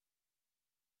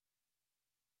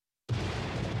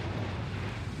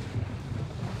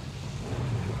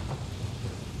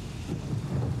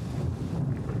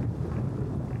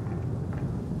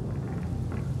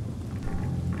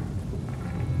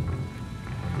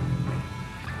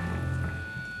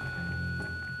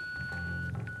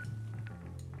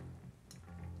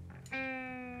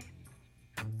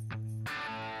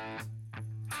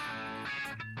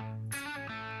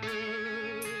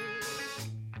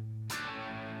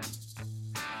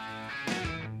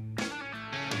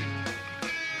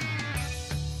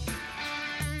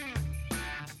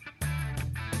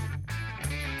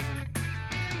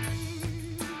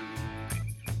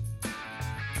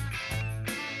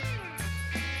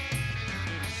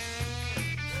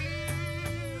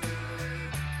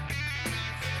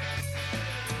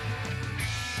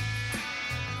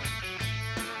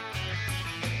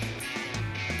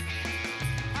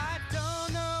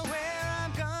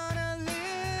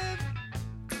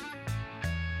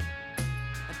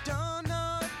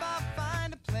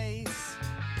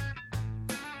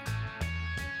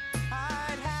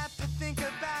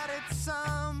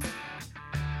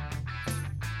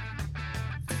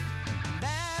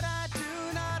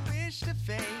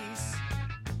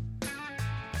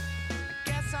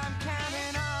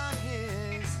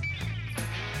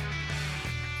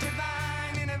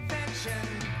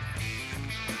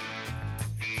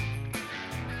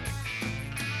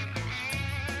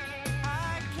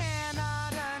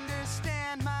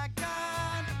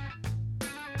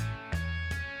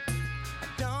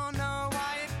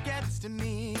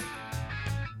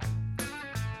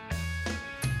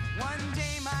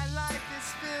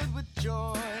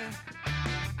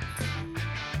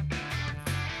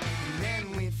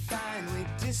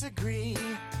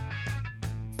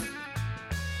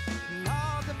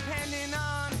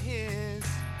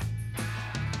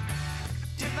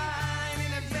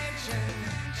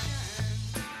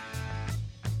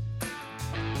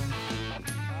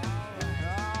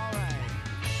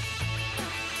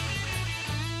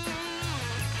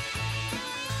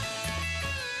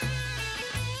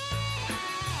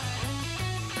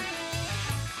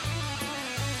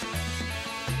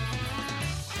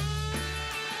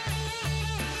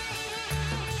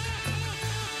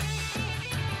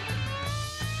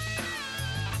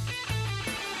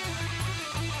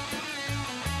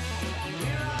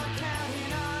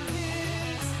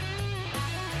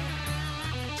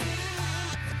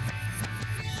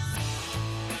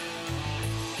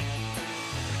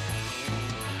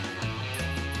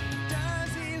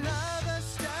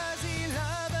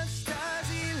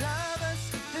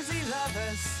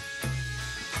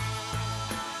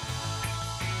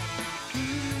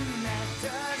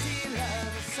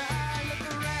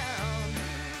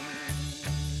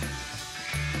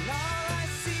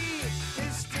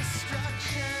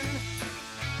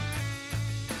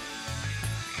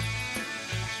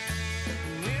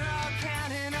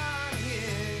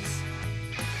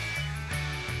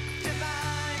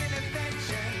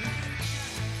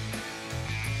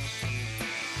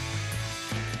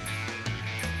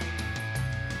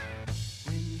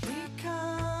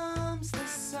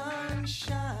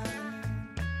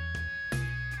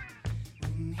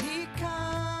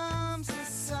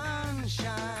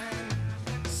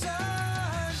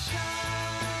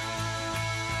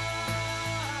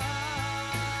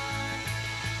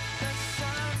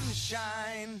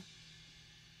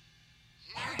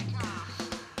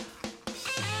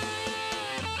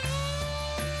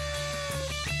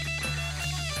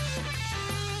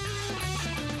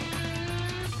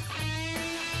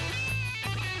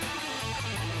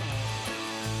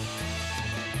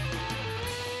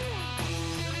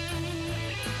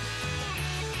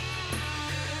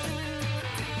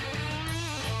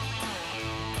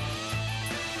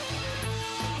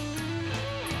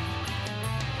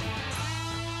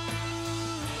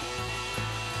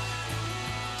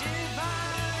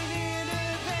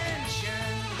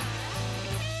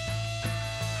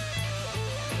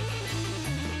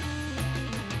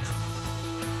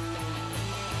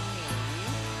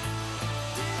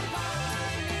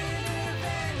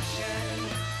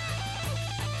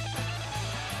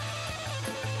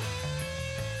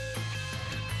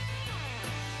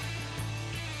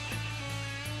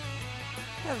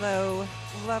Hello,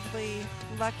 lovely,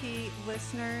 lucky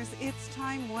listeners. It's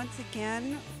time once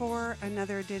again for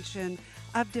another edition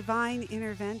of Divine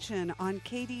Intervention on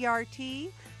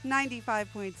KDRT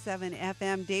 95.7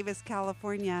 FM, Davis,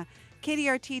 California,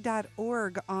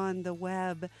 kdrt.org on the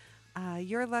web.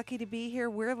 You're lucky to be here.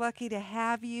 We're lucky to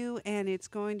have you, and it's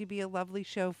going to be a lovely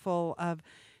show full of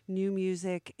new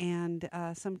music and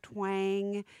some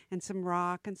twang and some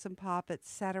rock and some pop,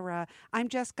 etc. I'm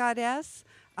Jess Goddess.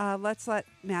 Let's let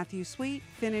Matthew Sweet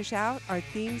finish out our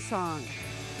theme song.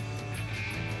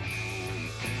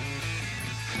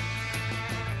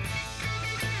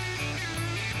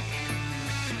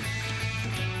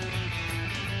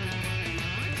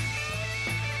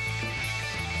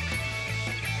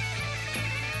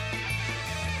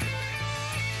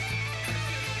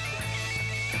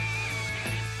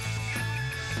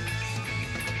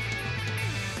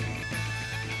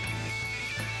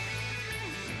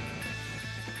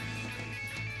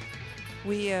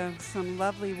 We have some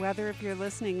lovely weather if you're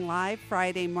listening live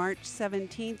Friday, March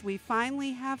 17th. We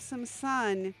finally have some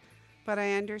sun, but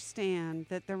I understand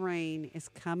that the rain is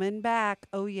coming back.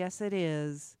 Oh, yes, it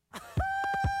is.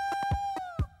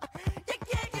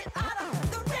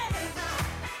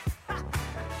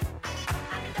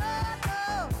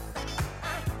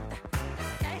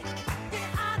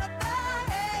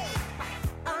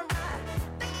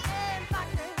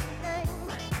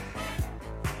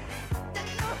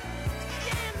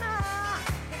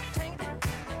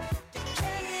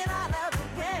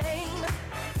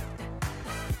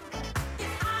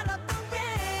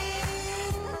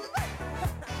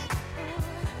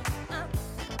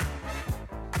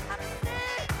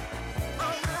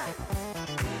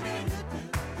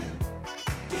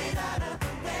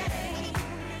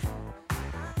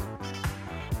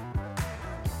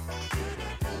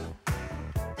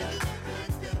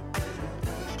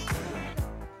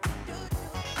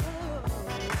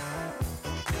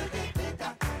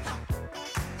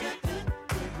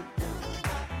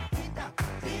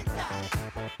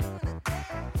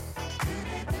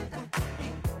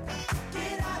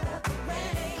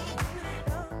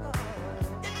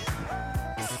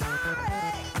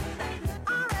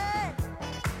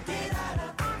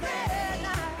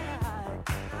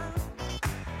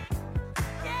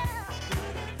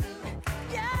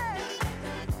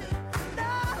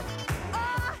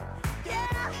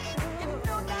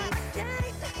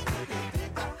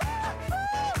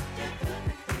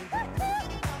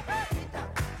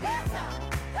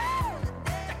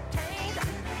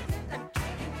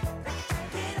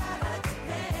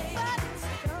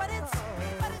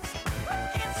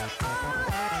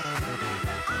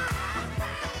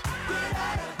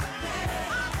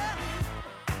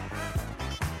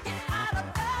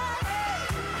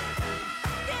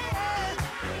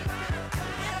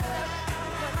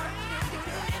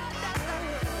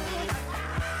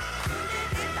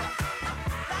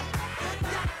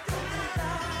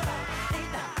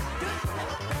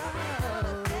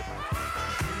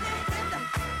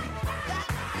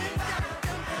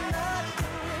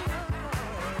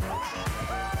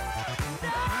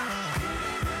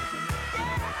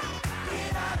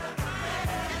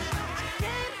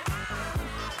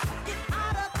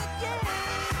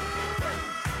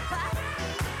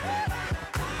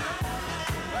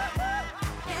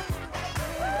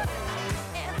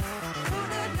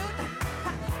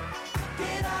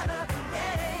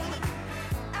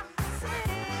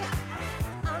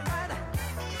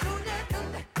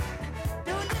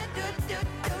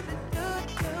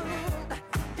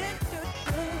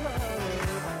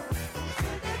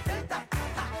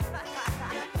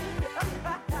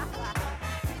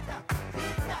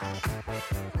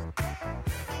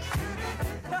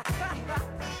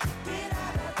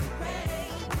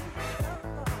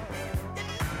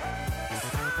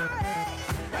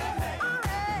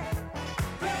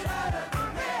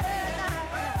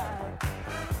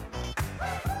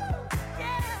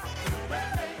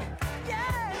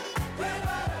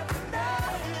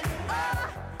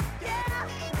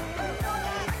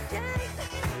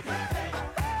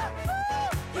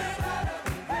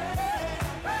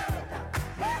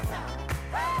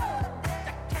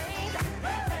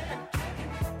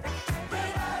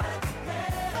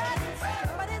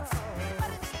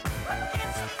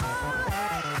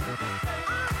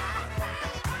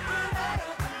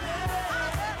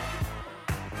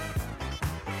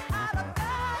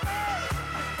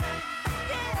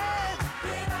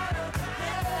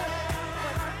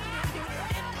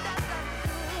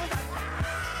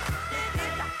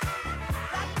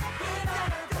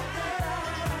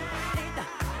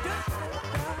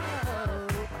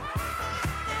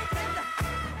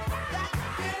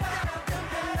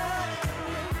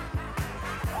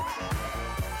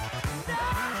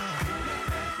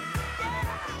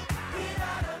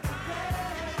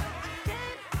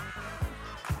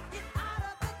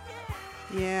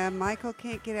 Yeah, Michael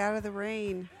can't get out of the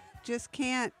rain. Just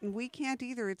can't. And we can't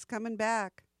either. It's coming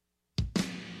back.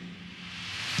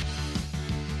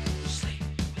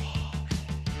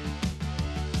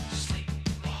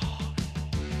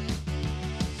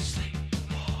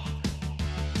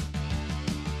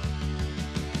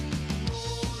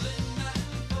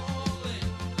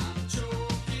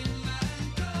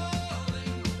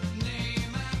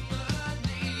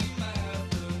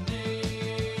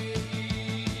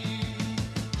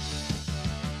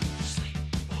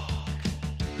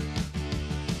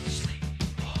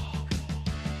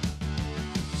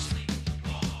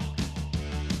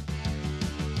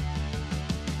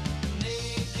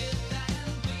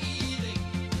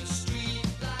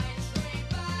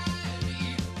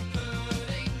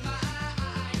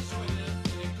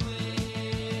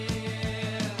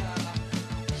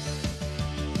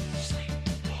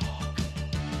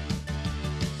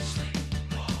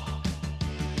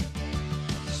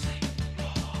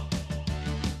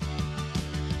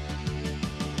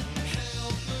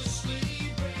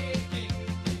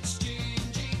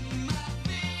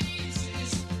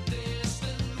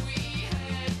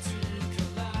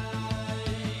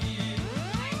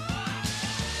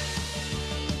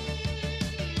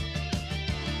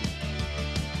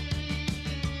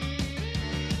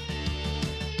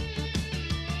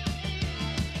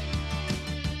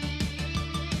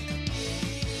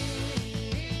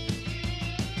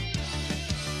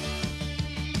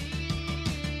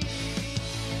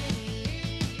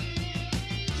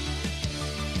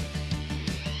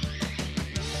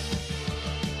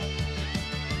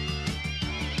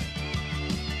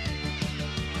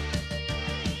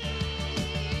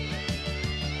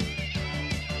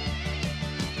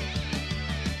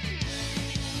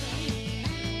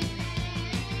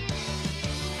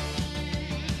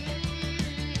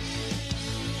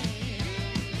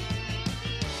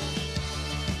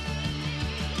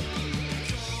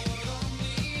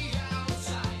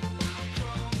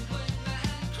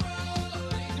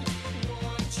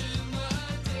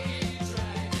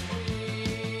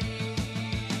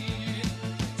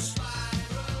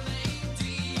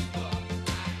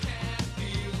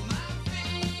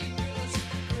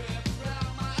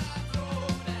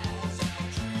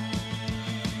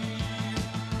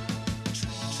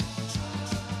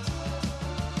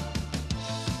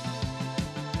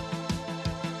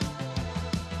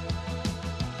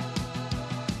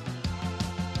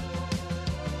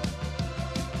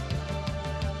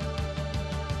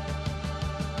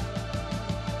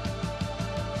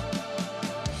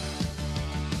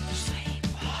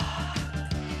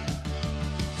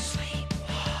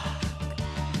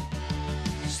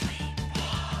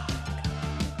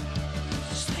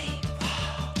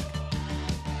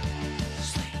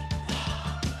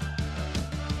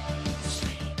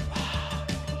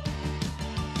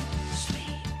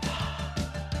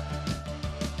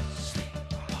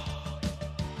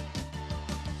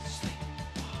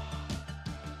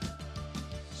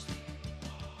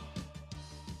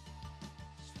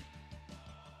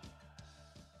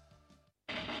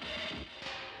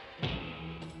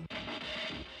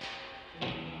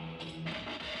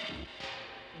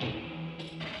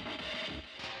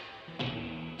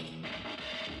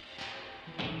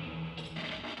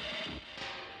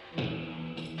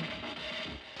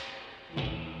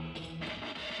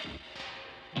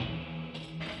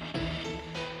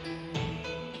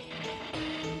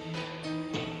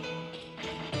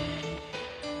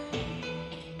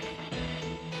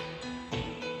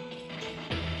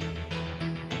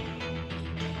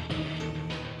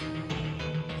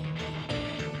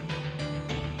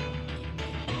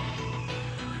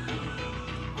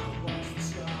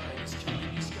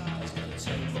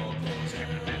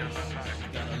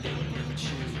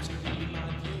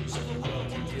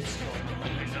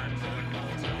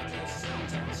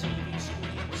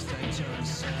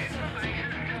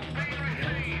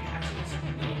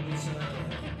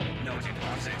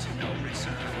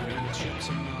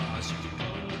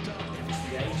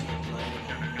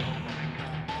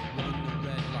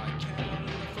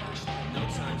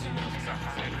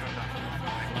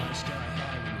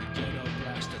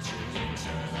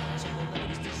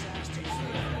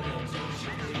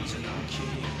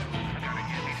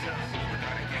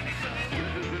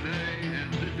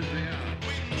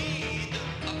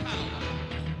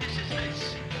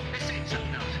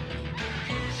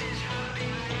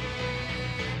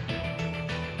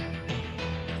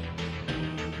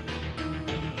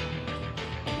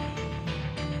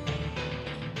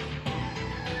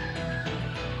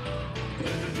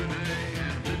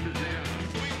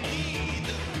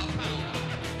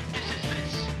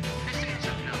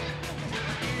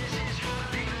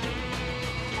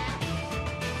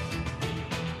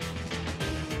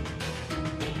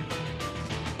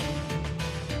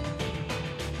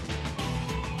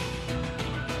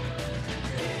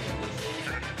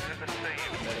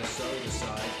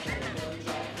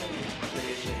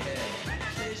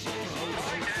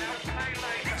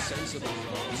 sensible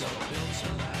road, not built to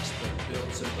last, but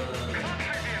built to burn.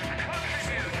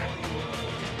 Contribute.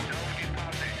 No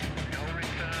deposit, no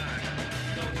return.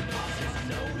 No deposit,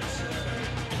 no return.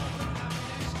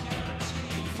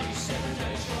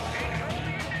 7-day trial.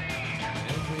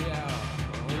 Every hour,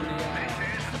 only hour.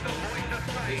 This is the voice of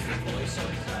It's faith. the voice of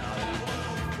value.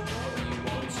 What you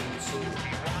want to do?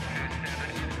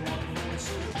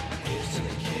 127. Here's to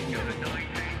the king of The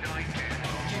 1990s.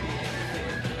 Give me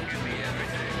everything. Give me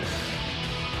everything.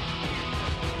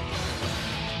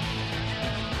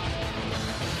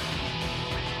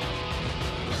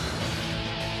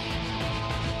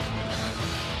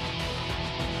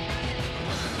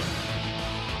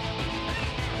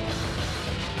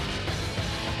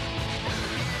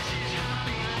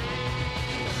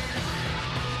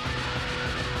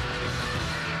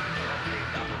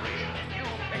 You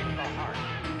paid the heart.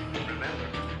 Remember,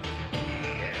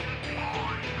 yes,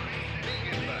 big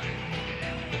is back.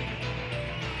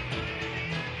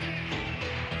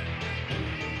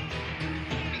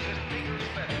 Because bigger is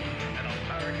better, an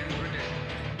American tradition.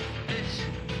 This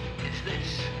is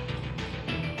this.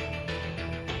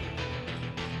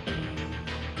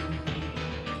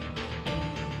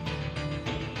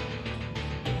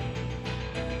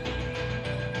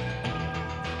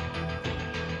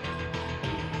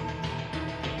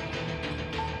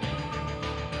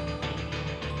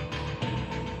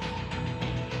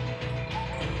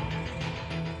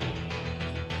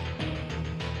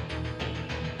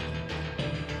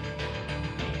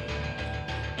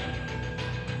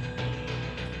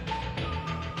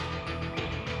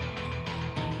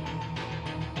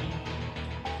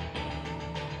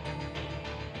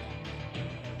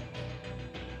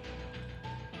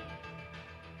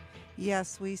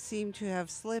 Yes, we seem to have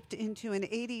slipped into an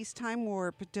 80s time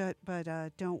warp, but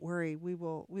don't worry, we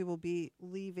will be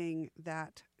leaving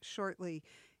that shortly.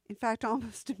 In fact,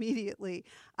 almost immediately.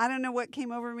 I don't know what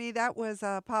came over me. That was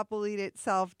Pop Will Eat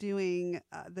Itself doing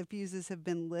The Fuses Have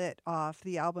Been Lit off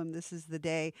the album This Is the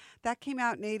Day. That came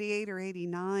out in 88 or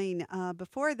 89.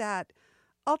 Before that,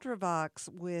 Ultravox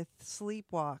with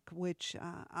Sleepwalk, which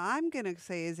I'm going to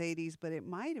say is 80s, but it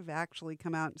might have actually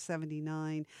come out in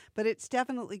 79. But it's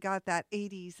definitely got that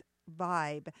 80s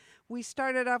vibe. We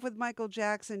started off with Michael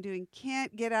Jackson doing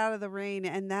Can't Get Out of the Rain,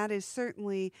 and that is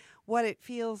certainly what it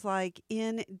feels like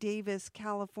in Davis,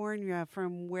 California,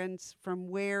 from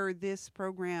where this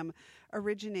program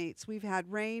originates. We've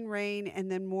had rain, rain,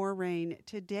 and then more rain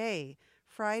today.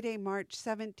 Friday, March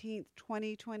 17th,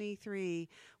 2023,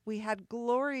 we had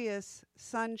glorious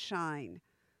sunshine,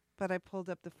 but I pulled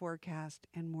up the forecast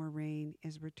and more rain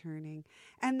is returning.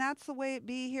 And that's the way it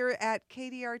be here at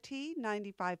KDRT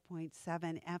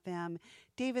 95.7 FM,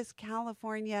 Davis,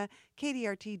 California,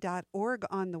 KDRT.org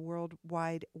on the World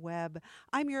Wide Web.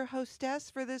 I'm your hostess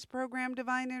for this program,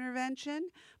 Divine Intervention.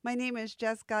 My name is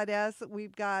Jess Goddess.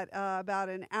 We've got about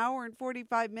an hour and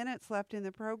 45 minutes left in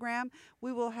the program.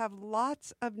 We will have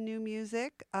lots of new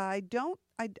music. I don't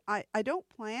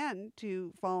plan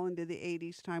to fall into the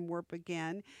 80s time warp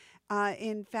again.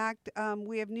 In fact,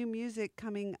 we have new music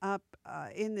coming up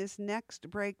in this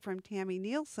next break from Tammy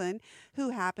Nielsen, who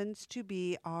happens to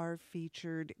be our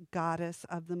featured goddess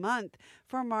of the month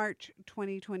for March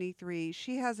 2023.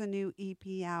 She has a new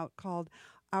EP out called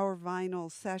Our Vinyl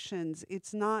Sessions.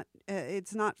 It's not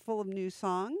full of new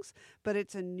songs, but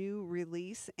it's a new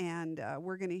release, and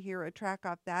we're going to hear a track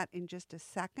off that in just a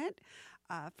second.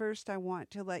 First, I want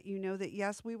to let you know that,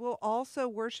 yes, we will also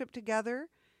worship together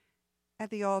at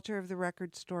the altar of the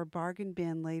Record Store Bargain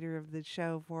Bin later of the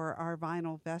show for our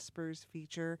Vinyl Vespers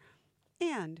feature.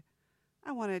 And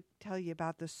I want to tell you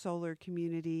about the Solar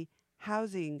Community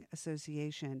Housing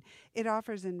Association. It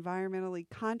offers environmentally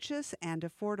conscious and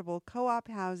affordable co-op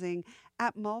housing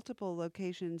at multiple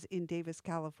locations in Davis,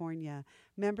 California.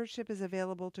 Membership is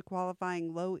available to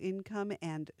qualifying low-income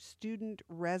and student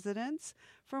residents.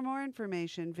 For more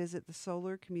information, visit the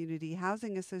Solar Community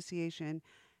Housing Association.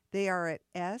 They are at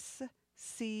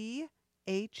SCHA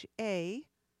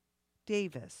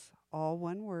Davis, all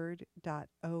one word,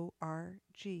 .org.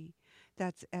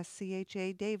 That's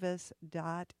schadavis.org.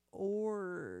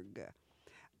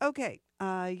 Okay,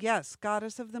 yes,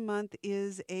 Goddess of the Month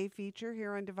is a feature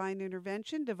here on Divine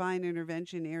Intervention. Divine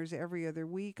Intervention airs every other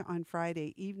week on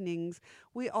Friday evenings.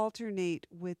 We alternate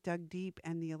with Doug Deep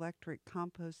and the Electric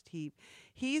Compost Heap.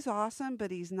 He's awesome,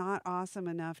 but he's not awesome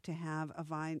enough to have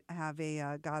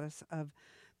a Goddess of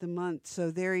the Month.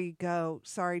 So there you go.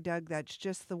 Sorry, Doug, that's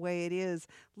just the way it is.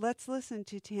 Let's listen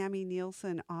to Tammy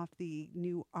Nielsen off the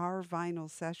new Our Vinyl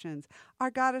Sessions.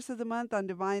 Our Goddess of the Month on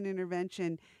Divine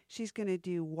Intervention. She's going to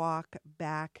do Walk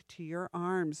Back to Your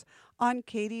Arms on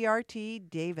KDRT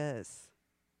Davis.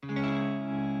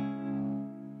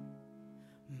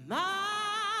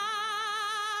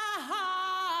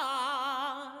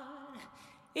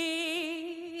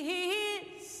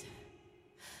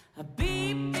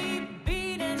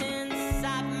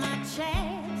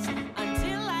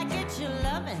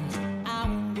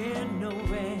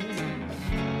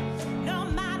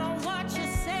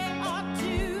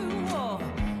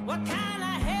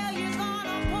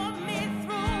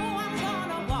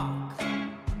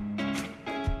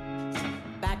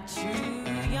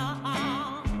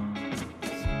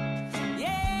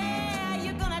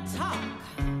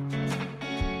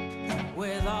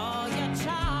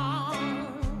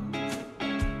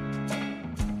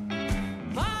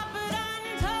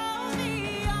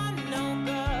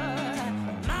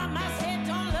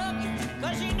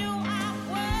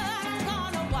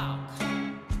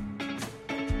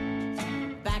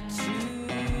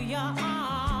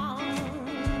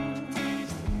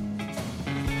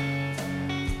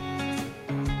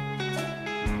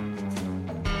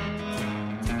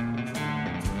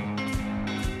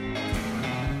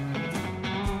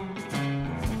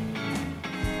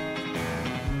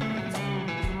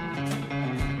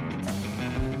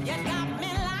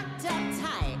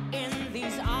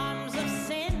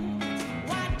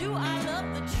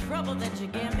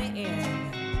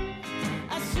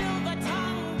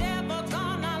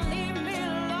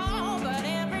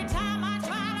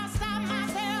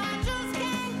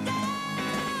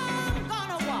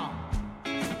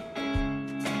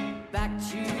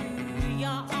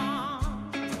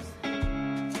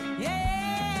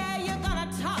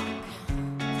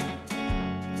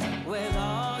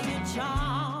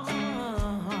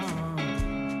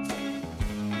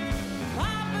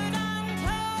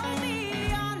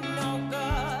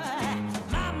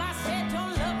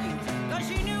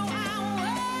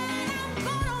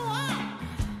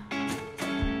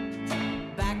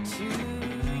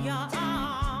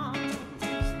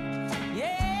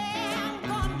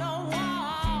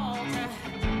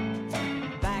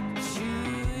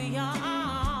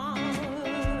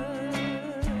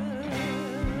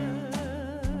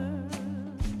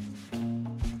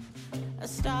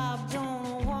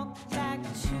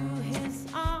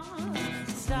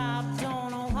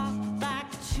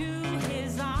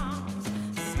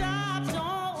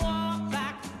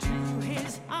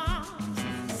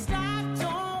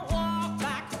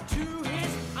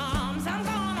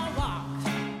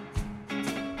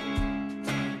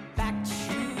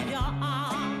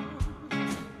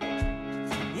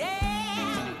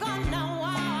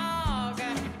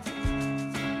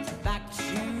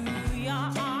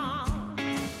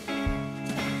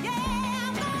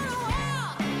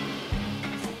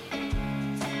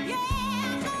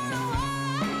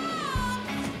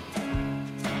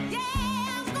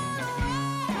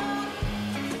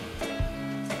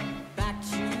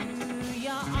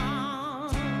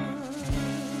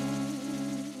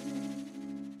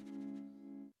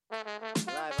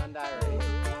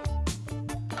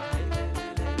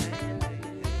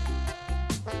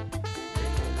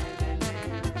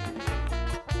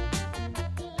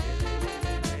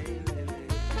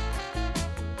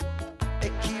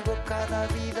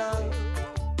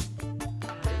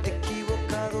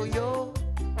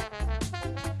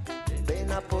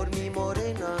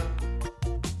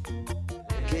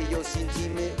 sentí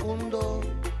me hundo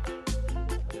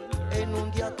en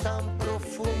un día tan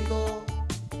profundo,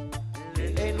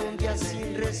 en un día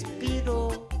sin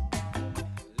respiro.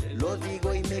 Lo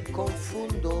digo y me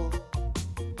confundo.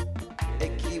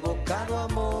 Equivocado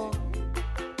amor,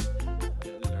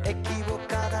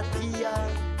 equivocada tía,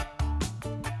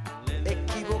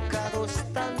 equivocados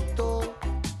tanto.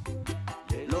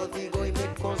 Lo digo y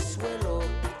me consuelo,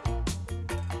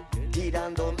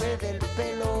 tirándome del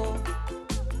pelo.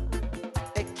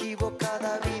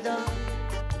 Equivocada vida,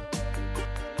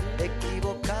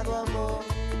 equivocado amor,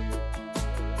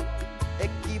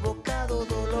 equivocado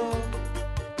dolor,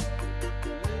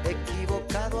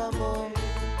 equivocado amor.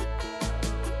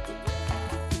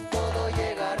 Todo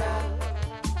llegará,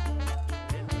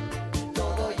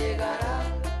 todo llegará,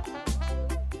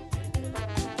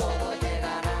 todo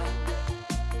llegará,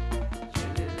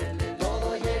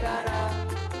 todo llegará,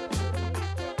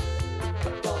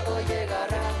 todo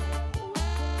llegará,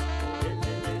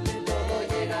 todo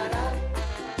llegará,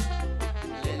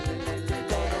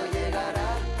 todo llegará,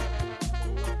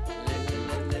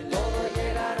 todo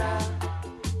llegará.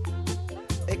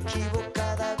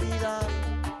 Equivocada vida,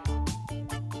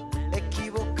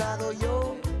 equivocado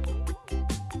yo,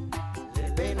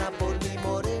 pena por mi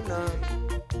morena,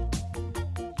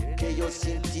 que yo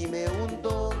sin ti me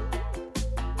hundo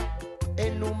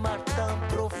en un mar tan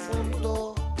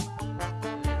profundo,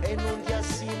 en un día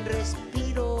sin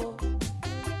respiro.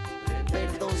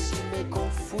 Perdón si me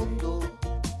confundo.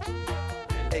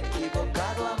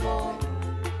 Equivocado amor,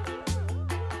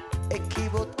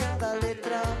 equivocada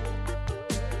letra,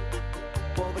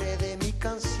 pobre de mi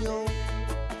canción.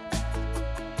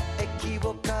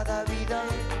 Equivocada vida,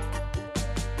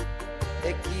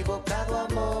 equivocado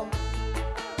amor.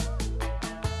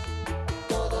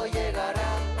 Todo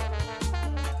llegará,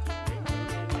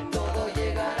 todo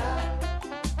llegará,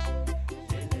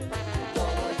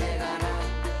 todo llegará,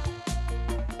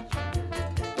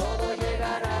 todo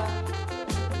llegará,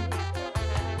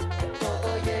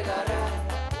 todo llegará,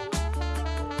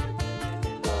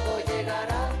 todo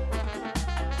llegará,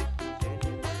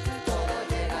 todo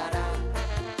llegará,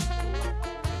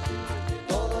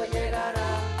 todo llegará.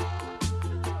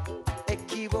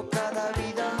 Equivocada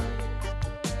vida,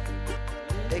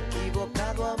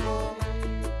 equivocado amor,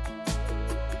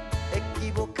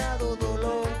 equivocado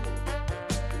dolor,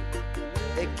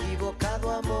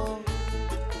 equivocado amor.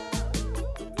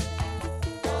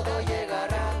 Todo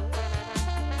llegará,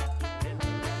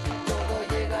 todo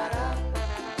llegará,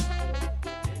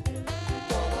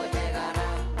 todo llegará,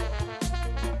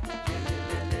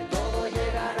 todo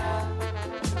llegará.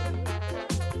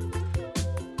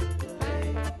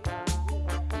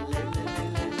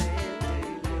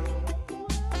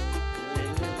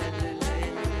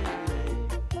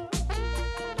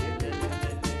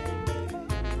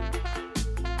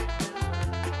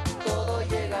 Todo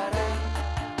llegará,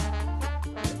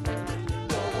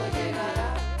 todo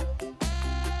llegará,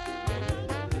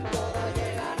 todo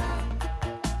llegará,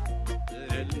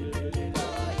 todo llegará.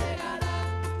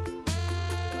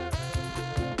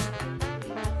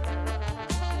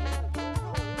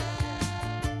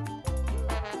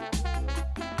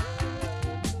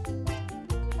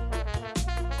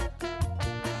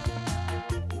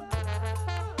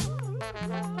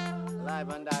 Live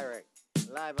on direct.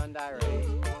 Live on direct.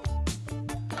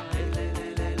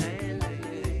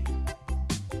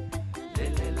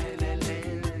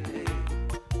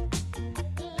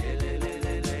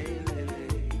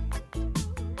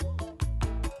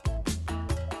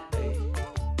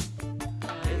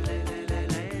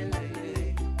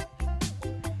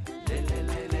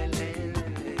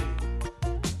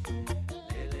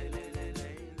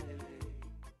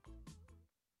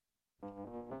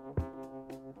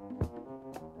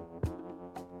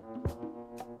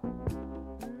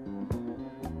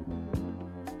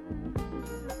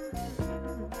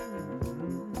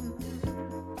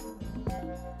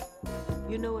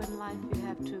 You know, in life you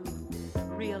have to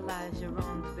realize your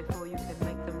wrongs before you can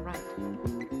make them right.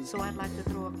 So I'd like to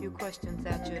throw a few questions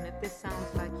at you, and if this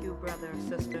sounds like you, brother or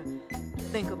sister,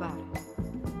 think about it.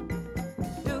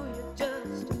 Do you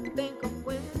just think of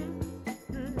winning?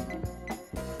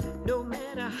 No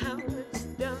matter how it's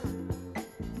done.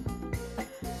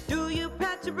 Do you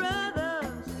pat your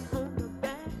brothers on the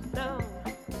back down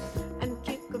and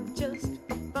kick them just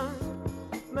for fun?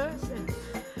 Mercy.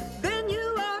 Then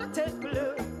you ought to take a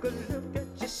look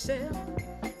at yourself,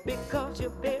 because you're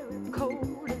very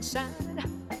cold inside.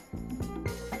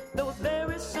 Those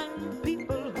very same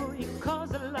people who you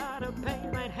cause a lot of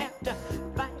pain might have to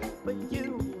fight for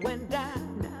you and die.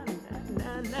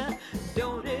 Nah.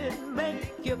 Don't it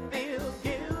make you feel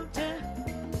guilty?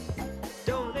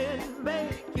 Don't it make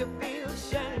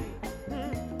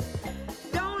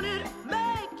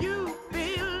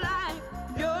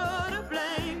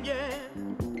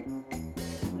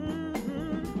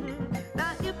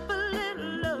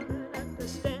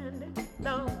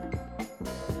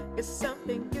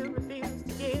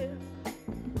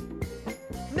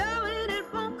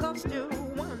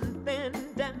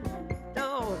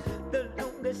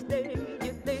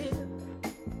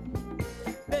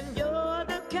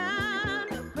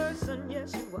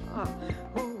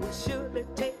who will surely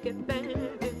take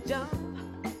advantage of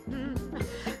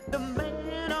the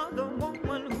man or the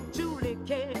woman who truly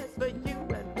cares for you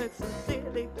and will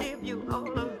sincerely give you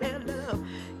all of their love.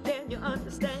 Can you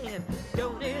understand?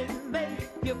 Don't it make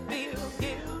you feel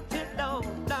guilty? Lord,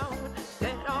 Lord,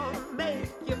 that ought to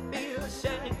make you feel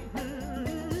shame.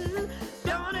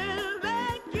 Don't it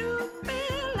make you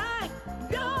feel like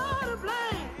you're to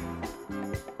blame?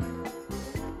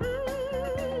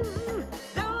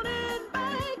 Don't it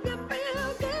make you feel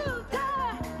guilty?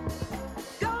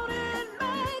 Don't it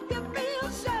make you feel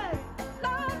shame?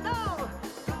 No, no.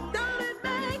 Don't it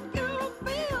make you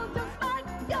feel just like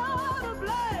you're to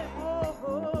blame? Oh,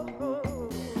 oh, oh,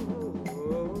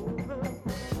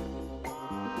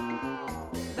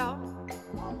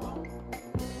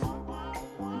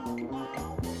 oh,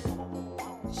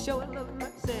 Lord, show a little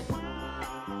mercy,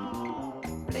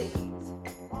 please.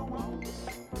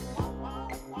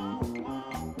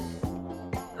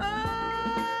 Oh,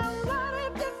 what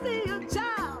if you see a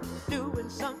child doing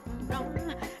something wrong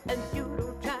and you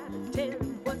don't try to tell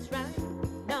him what's right?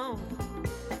 No,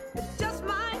 it just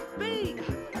might be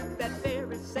that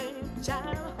very same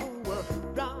child who will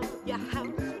rob your house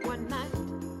one night.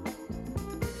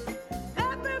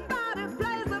 Everybody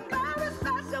plays a very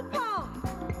special part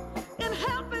in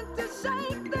helping to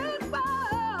shape this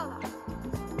world.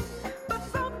 But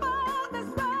so far, this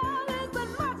world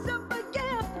isn't much of a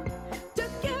gift to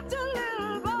give to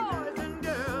little boys and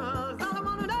girls. All I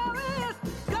wanna know is,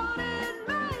 don't it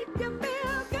make you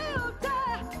feel guilty?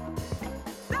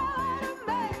 Don't it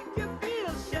make you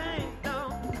feel shame? No.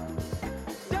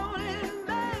 Don't it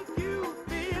make you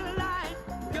feel like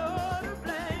you're to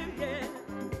blame? Yeah.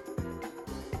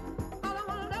 All I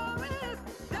wanna know is,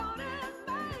 don't it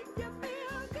make you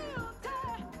feel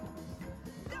guilty?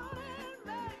 Don't it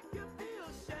make you feel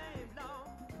shame? No.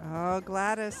 Oh,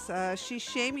 Gladys, she's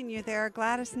shaming you there.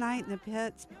 Gladys Knight in the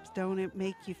Pits. Don't it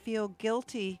make you feel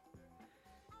guilty?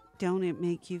 Don't it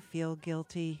make you feel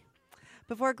guilty?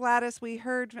 Before Gladys, we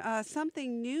heard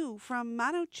something new from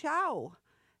Manu Chao.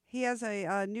 He has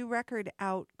a new record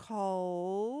out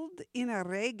called In a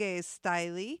Reggae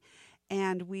Style,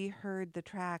 and we heard the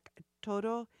track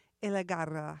Todo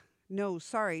Ilegarra. No,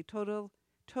 sorry, Todo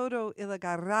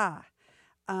Ilegarra.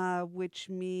 Which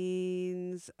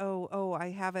means,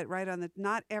 I have it right on the,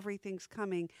 not everything's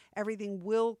coming, everything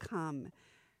will come.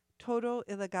 Todo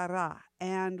Ilegarra.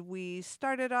 And we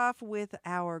started off with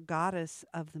our goddess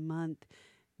of the month,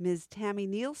 Ms. Tammy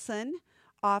Nielsen,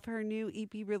 off her new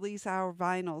EP release, Our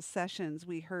Vinyl Sessions.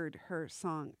 We heard her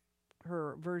song,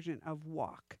 her version of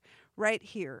Walk, right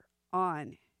here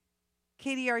on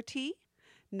KDRT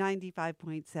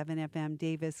 95.7 FM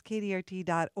Davis,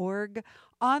 KDRT.org,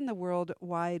 on the World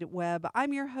Wide Web.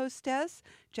 I'm your hostess,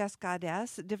 Jess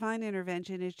Goddess. Divine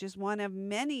Intervention is just one of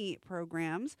many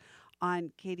programs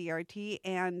on KDRT,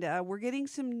 and we're getting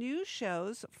some new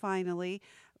shows finally.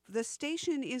 The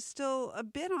station is still a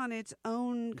bit on its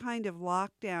own kind of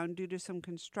lockdown due to some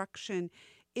construction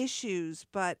issues,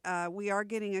 but we are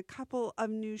getting a couple of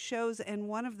new shows, and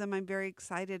one of them I'm very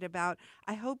excited about.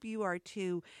 I hope you are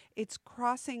too. It's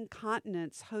Crossing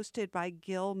Continents, hosted by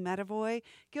Gil Medavoy.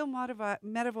 Gil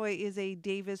Medavoy is a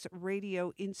Davis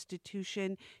radio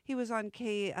institution. He was on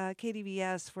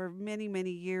KDVS for many,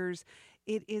 many years.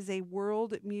 It is a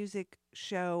world music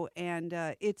show, and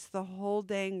it's the whole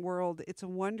dang world. It's a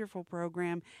wonderful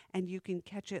program, and you can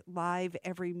catch it live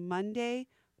every Monday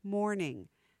morning,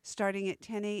 starting at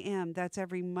 10 a.m. That's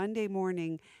every Monday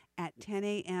morning at 10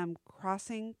 a.m.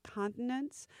 Crossing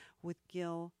Continents with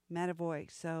Gil Medavoy.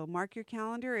 So mark your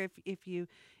calendar. If you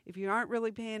aren't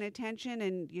really paying attention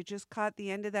and you just caught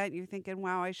the end of that and you're thinking,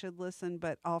 wow, I should listen,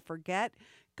 but I'll forget,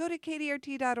 go to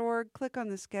kdrt.org, click on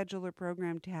the schedule or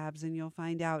program tabs, and you'll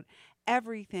find out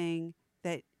everything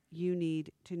that you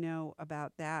need to know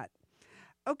about that.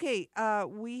 Okay,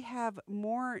 we have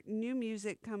more new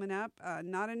music coming up.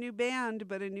 Not a new band,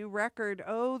 but a new record.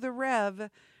 Oh, the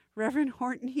Reverend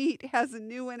Horton Heat has a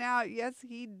new one out. Yes,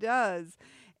 he does.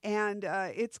 And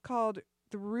it's called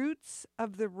The Roots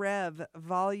of the Rev,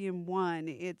 Volume 1.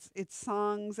 It's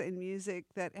songs and music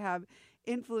that have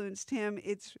influenced him.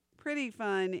 It's pretty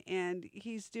fun, and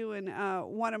he's doing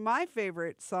one of my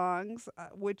favorite songs,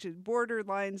 which is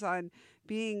borderlines on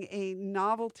being a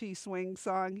novelty swing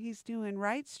song. He's doing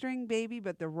Right String Baby,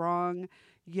 but the wrong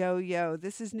yo-yo.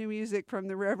 This is new music from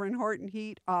the Reverend Horton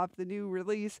Heat off the new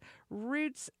release,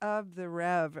 Roots of the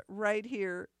Rev, right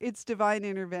here. It's Divine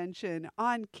Intervention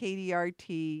on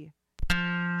KDRT.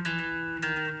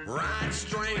 Right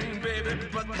string, baby,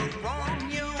 but the wrong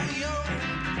yo-yo.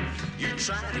 You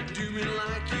try to do me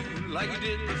like you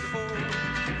did before.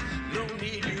 No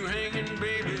need you hanging,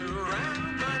 baby,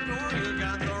 around my door. You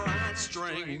got the right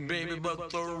string, baby, but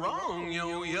the wrong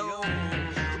yo-yo.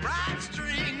 Right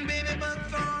string, baby, but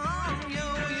the wrong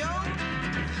yo-yo.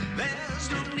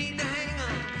 There's no need to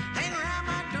hang around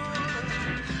my door.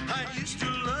 I used to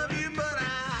love you, but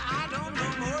I don't no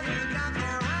more. You got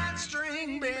the right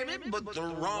string, baby, but the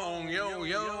wrong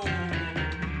yo-yo.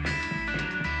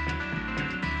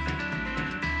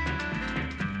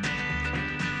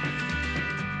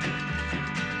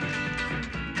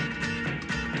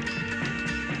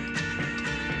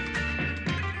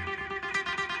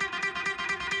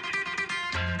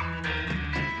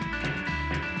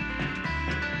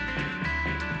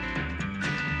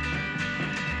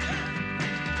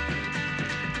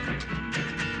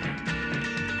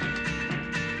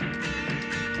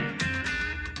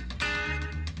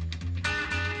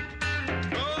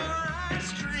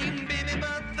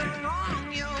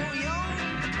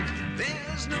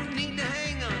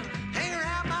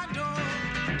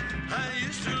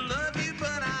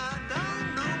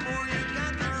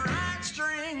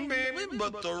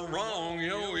 But the wrong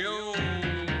yo-yo.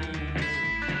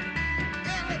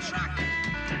 Yeah, let's rock it.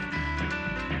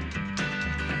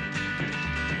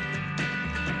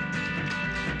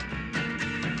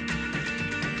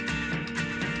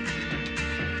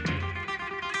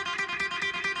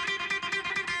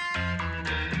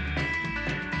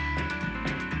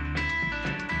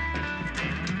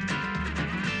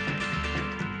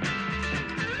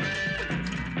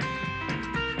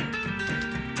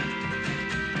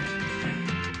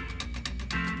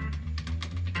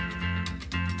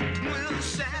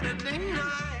 Saturday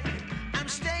night, I'm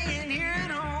staying here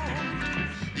at home.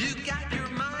 You got your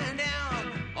mind out,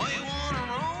 or you wanna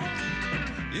roam?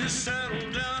 You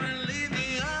settle down and leave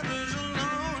the others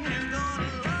alone. You're gonna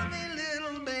love me,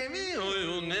 little baby, or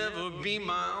you'll never be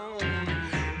my own.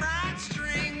 Right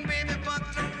string, baby, but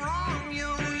the wrong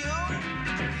yo-yo.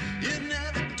 You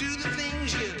never do the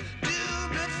things you do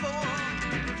before.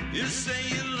 You say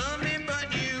you love me,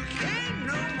 but you can't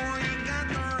no more. You got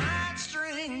the right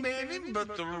string, baby,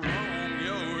 but the wrong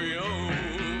yo-yo.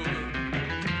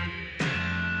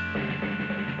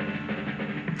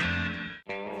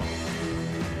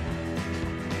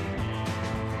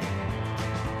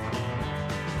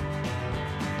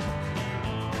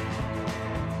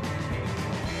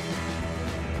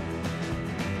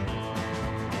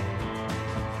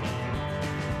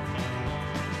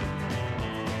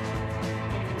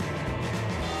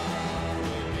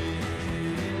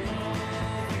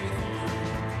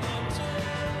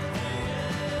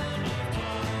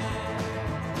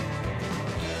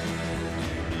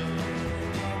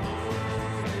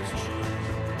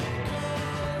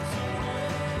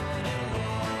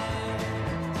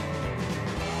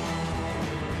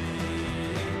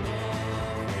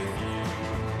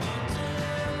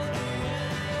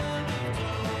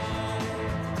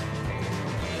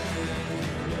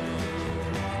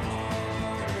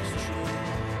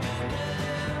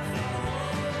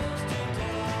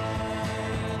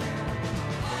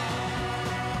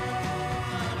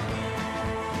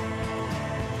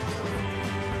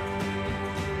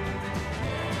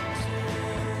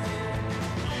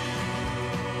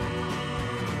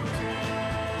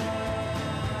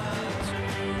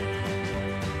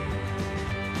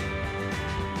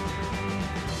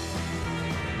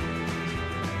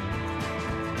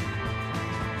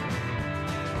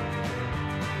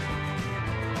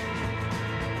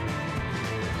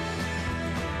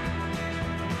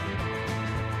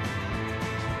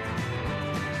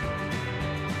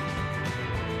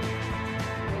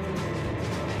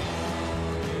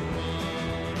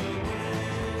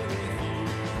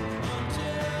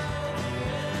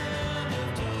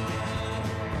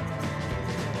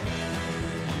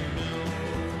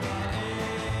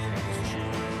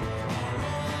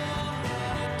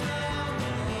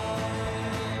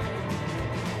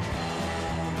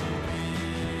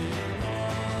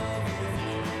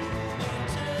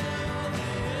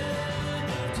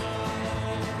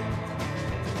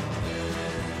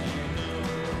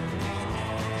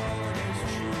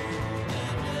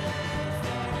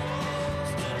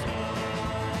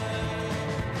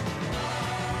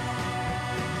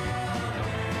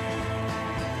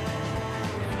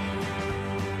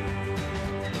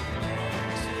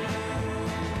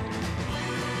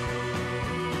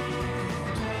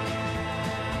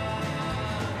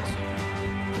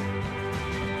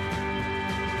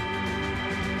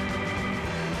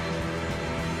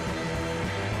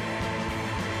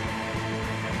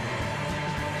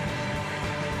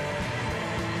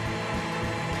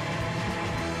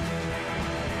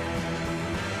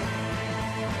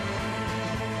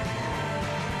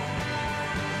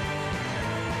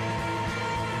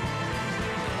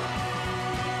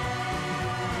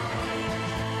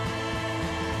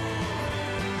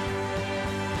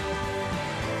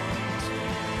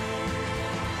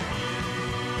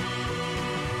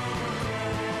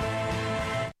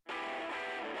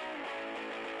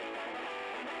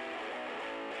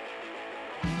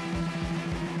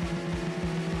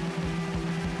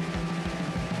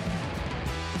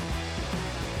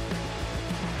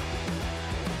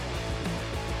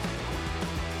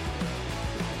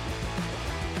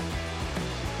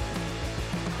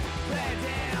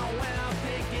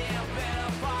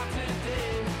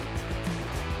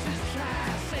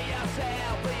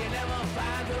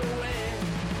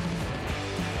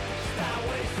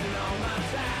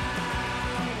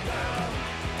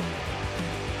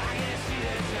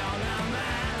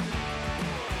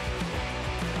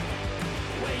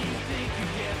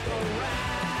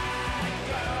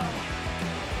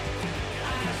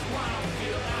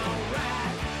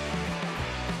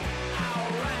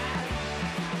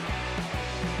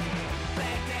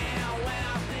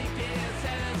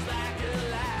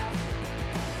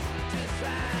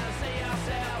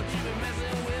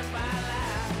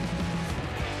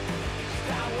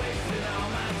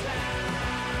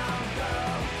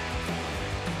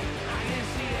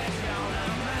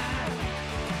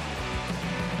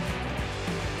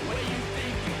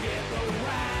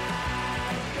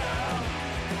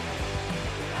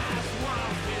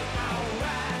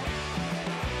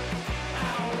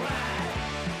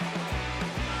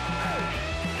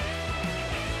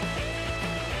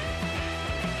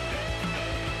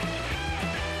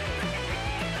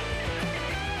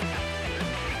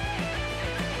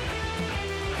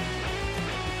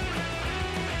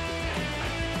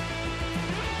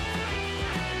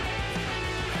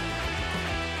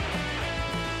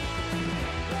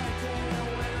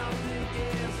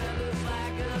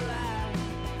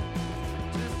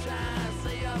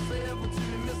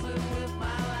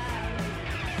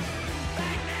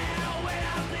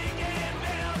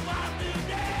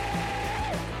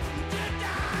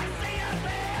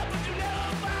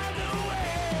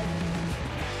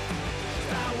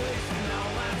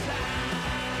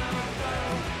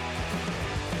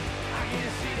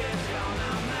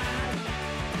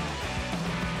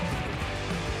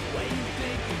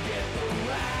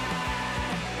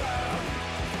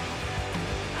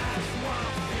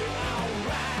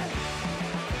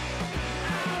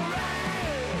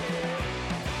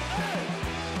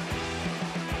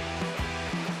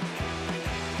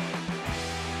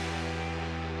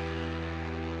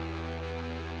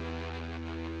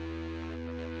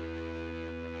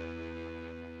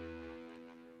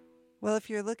 Well,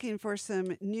 if you're looking for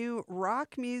some new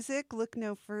rock music, look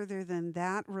no further than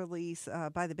that release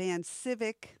by the band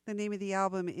Civic. The name of the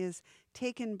album is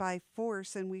Taken by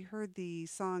Force, and we heard the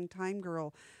song Time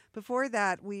Girl. Before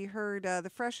that, we heard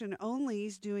the Fresh and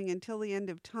Onlys doing Until the End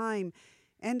of Time,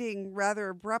 ending rather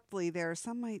abruptly there.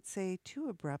 Some might say too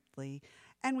abruptly.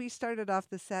 And we started off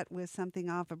the set with something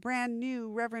off a brand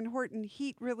new Reverend Horton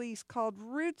Heat release called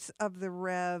Roots of the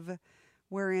Rev,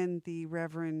 wherein the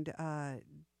Reverend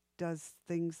does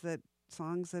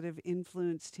songs that have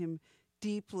influenced him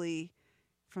deeply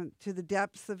to the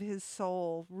depths of his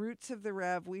soul. Roots of the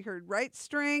Rev. We heard Right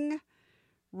String,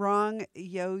 Wrong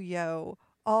Yo-Yo,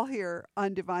 all here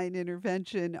on Divine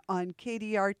Intervention on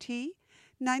KDRT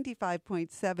 95.7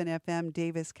 FM,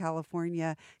 Davis,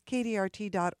 California,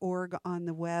 kdrt.org on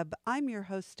the web. I'm your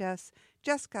hostess,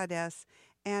 Jessica Des,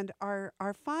 and our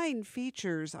fine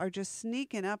features are just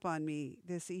sneaking up on me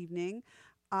this evening.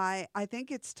 I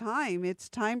think it's time. It's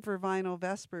time for Vinyl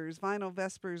Vespers. Vinyl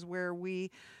Vespers, where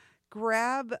we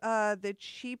grab the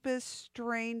cheapest,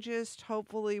 strangest,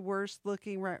 hopefully worst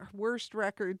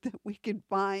record that we can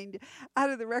find out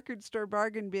of the record store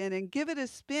bargain bin and give it a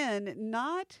spin,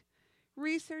 not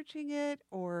researching it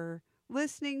or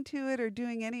listening to it or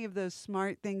doing any of those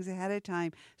smart things ahead of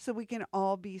time, so we can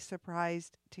all be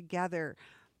surprised together.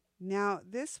 Now,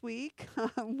 this week,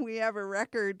 we have a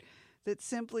record that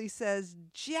simply says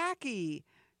Jackie,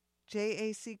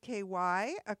 Jacky,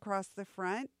 across the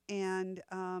front. And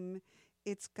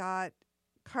it's got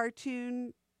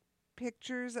cartoon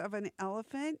pictures of an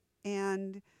elephant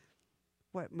and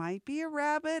what might be a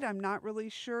rabbit, I'm not really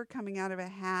sure, coming out of a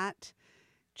hat.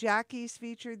 Jackie's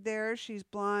featured there. She's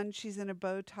blonde. She's in a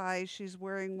bow tie. She's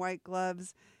wearing white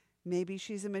gloves. Maybe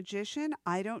she's a magician.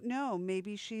 I don't know.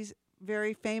 Maybe she's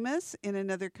very famous in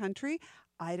another country.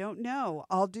 I don't know.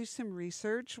 I'll do some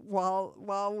research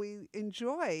while we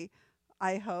enjoy,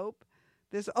 I hope,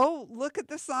 this. Oh, look at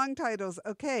the song titles.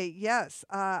 Okay, yes,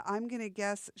 I'm going to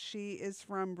guess she is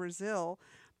from Brazil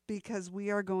because we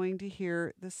are going to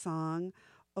hear the song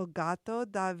O Gato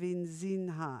da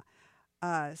Vizinha.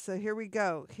 So here we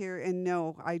go. And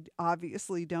no, I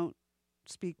obviously don't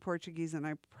speak Portuguese, and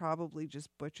I probably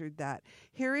just butchered that.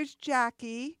 Here is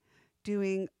Jackie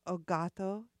doing O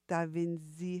Gato da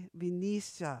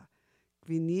Vinícia.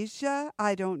 Vinícia?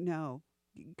 I don't know.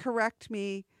 Correct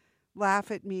me. Laugh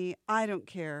at me. I don't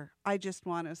care. I just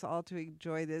want us all to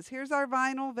enjoy this. Here's our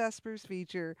Vinyl Vespers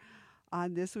feature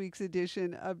on this week's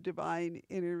edition of Divine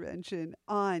Intervention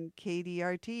on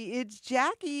KDRT. It's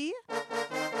Jackie.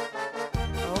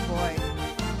 Oh boy.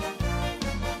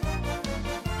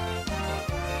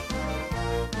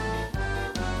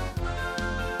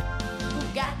 O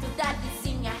gato da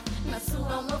vizinha, na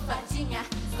sua almofadinha,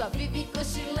 só vive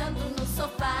cochilando no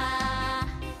sofá.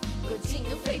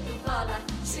 Gordinho feito bola,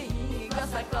 cheinho igual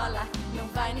sacola, não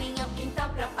vai nem ao quintal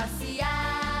pra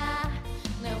passear.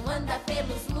 Não anda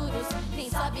pelos muros, nem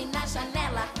sobe na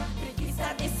janela.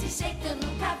 Preguiça desse jeito eu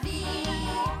nunca vi.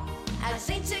 A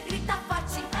gente grita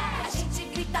forte, mas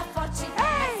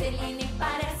ele nem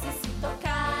parece se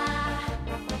tocar.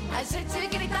 A gente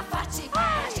grita forte,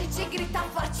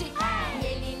 e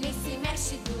ele nem se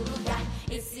mexe do lugar.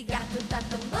 Esse gato tá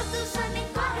tão gordo, já nem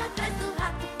corre atrás do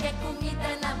rato. Quer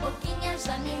comida na boquinha,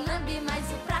 já nem lambe mais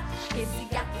o prato. Esse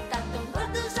gato tá tão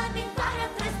gordo, já nem corre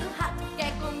atrás do rato.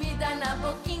 Quer comida na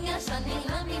boquinha, já nem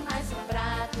lambe mais o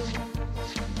prato.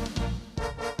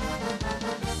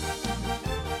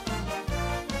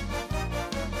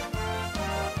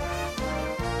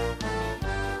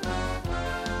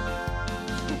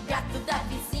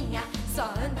 Só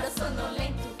anda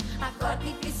sonolento, acorda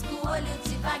e pisca o olho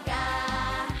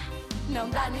devagar. Não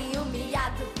dá nenhum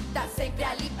miado, tá sempre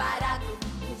ali parado.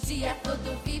 O dia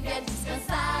todo vive a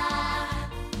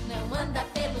descansar. Não anda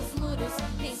pelos muros,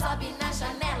 nem sobe na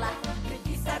janela.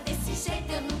 Preguiça desse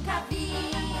jeito eu nunca vi.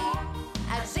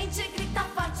 A gente grita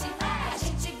forte, mas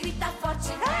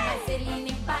ele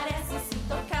nem parece se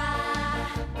tocar.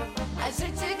 A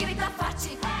gente grita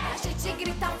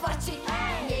forte,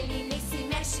 e ele nem se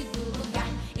mexe do lugar.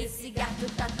 Esse gato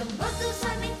tá tão gordo,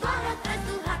 já nem corre atrás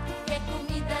do rato. Quer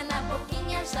comida na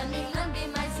boquinha, já nem lambe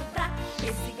mais o prato.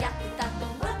 Esse gato tá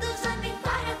tão gordo, já nem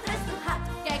corre atrás do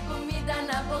rato. Quer comida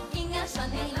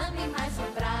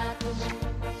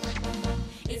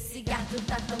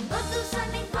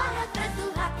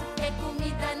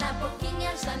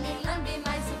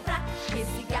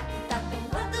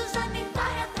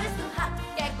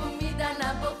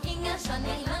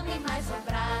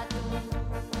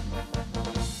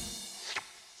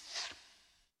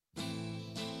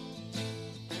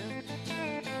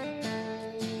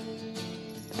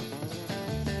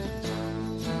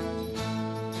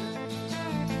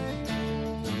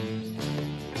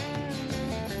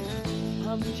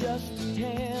I'm just a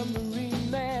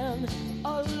tambourine man,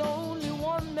 a lonely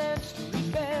one-man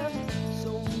street band.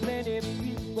 So many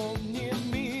people near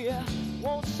me.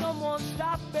 Won't someone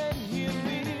stop and hear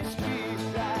me speak?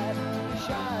 Light,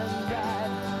 shine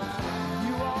bright.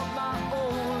 You are my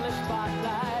only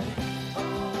spotlight.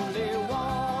 Only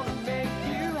wanna make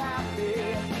you happy.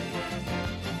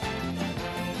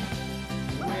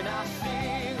 When I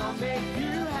sing, I'll make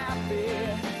you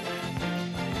happy.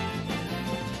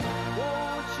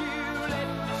 Won't you let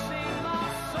me sing my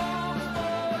songs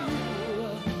for you?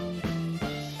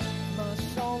 My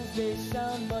songs, they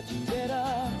sound much better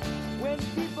when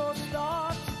people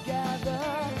start to gather.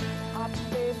 I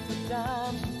play for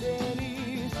dimes and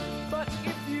pennies, but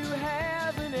if you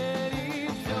haven't any,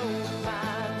 don't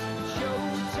mind.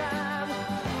 Showtime,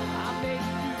 I'll make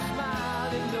you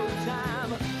smile in no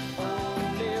time.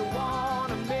 Only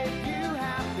wanna make you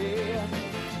happy.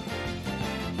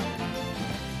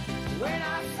 When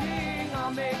I sing,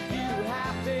 I'll make you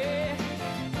happy.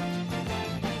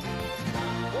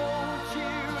 Won't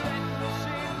you let me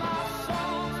sing my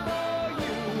songs for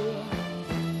you?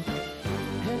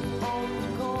 And on the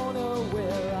corner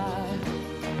where I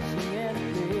sing and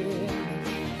play,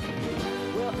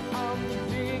 well, I'm the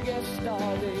biggest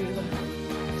star they've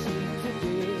seen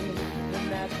today. And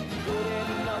that's good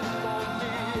enough for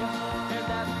me. And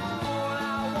that's all I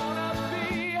wanna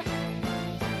be.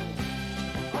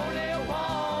 Only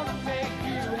wanna make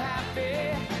you happy.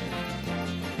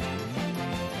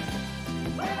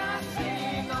 When I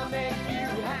sing, I'll make you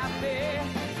happy.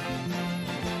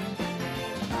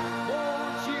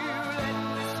 Won't you let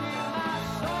me sing my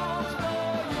songs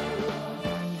for you?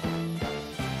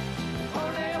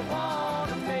 Only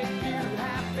wanna make you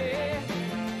happy.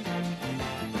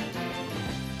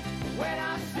 When I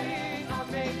sing, I'll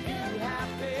make you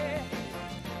happy.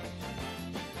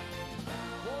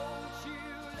 Won't you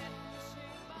let me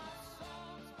sing my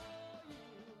songs for you?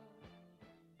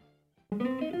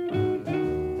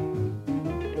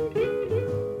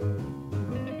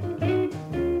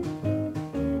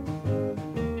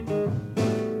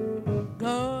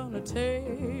 Gonna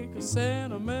take a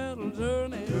sentimental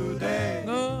journey Today,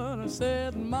 Gonna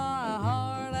set my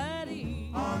heart at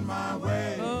ease on my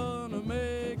way. Gonna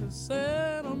make a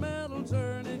sentimental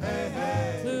journey Hey,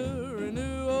 hey. to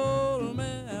renew old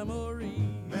memories.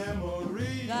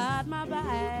 Memories. Got my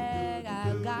bag,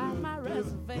 I've got my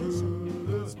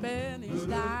reservation. Spend each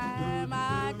dime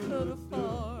I could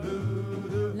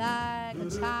afford. Like a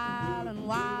child in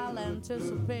wild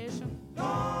anticipation.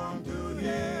 Long to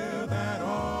hear that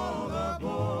all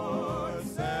aboard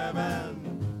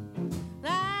 7.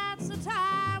 That's the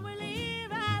time we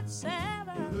leave at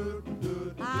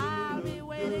 7. I'll be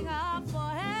waiting up for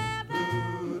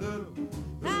heaven.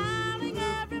 Counting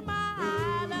every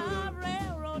mile of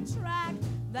railroad track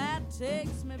that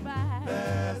takes me back.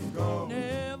 Let's go.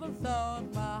 Never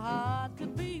thought my heart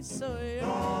could be so young.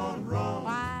 Gone wrong.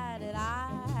 Why did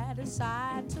I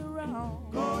decide to roam?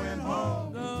 Going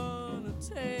home. Gonna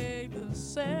take the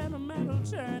sentimental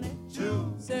journey.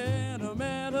 Choose.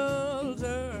 Sentimental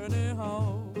journey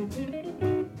home.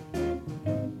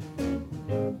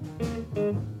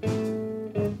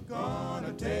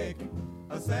 Gonna take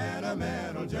a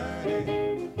sentimental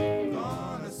journey.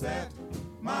 Gonna set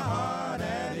my heart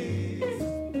at ease.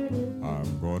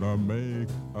 I'm gonna make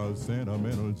a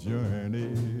sentimental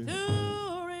journey.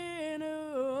 To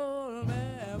renew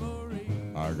memory.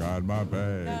 I got my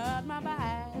bag, Got my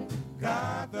bag.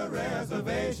 got the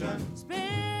reservation.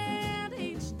 Spend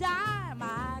each dime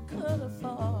I could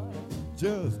afford.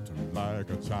 Just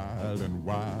like a child in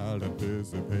wild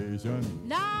anticipation.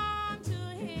 Long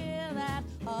to hear that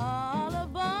all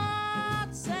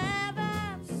aboard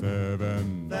 7.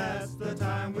 7. That's the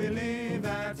time we leave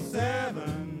at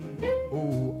 7.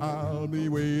 Oh, I'll be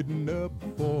waiting up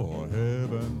for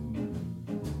heaven.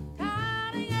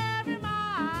 Counting every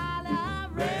mile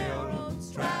of railroad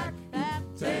track that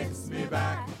takes me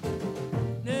back.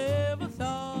 Never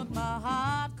thought my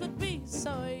heart could be so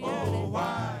yearning. Oh,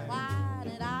 why? Why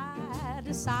did I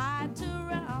decide to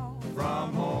roam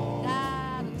From home.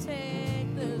 Gotta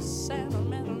take this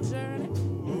sentimental journey.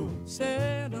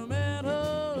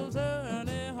 Sentimental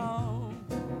journey home.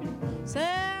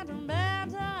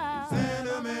 Sentimental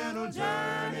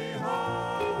journey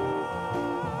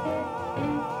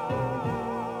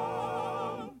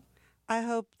home. I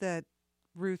hope that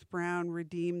Ruth Brown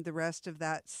redeemed the rest of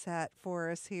that set for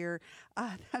us here.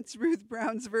 That's Ruth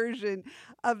Brown's version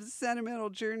of Sentimental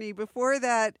Journey. Before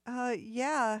that,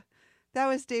 that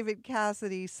was David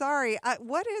Cassidy. Sorry,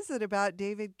 what is it about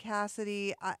David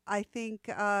Cassidy? I think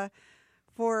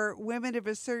for women of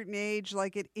a certain age,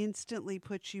 like it instantly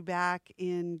puts you back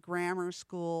in grammar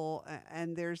school.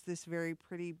 And there's this very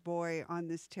pretty boy on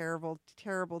this terrible,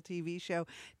 terrible TV show.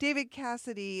 David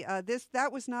Cassidy,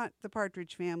 that was not the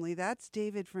Partridge Family. That's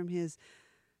David from his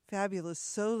fabulous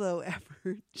solo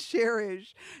effort,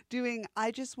 Cherish, doing I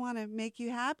Just Want to Make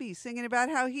You Happy, singing about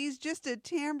how he's just a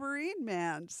tambourine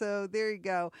man. So there you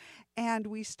go. And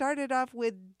we started off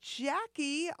with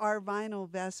Jackie, our Vinyl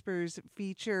Vespers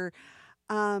feature.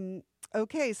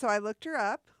 Okay, so I looked her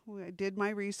up. I did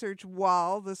my research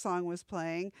while the song was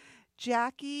playing.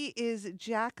 Jackie is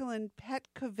Jacqueline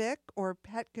Petkovic or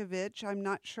Petkovic. I'm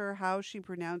not sure how she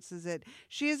pronounces it.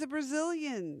 She is a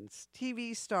Brazilian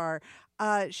TV star.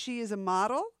 She is a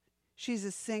model. She's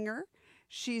a singer.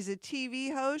 She's a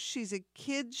TV host. She's a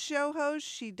kids show host.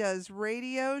 She does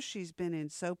radio. She's been in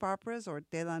soap operas or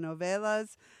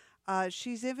telenovelas.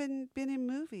 She's even been in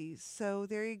movies. So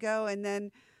there you go. And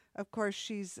then, of course,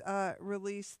 she's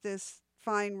released this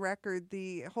fine record.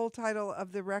 The whole title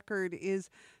of the record is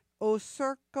O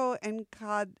Circo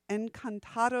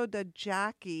Encantado de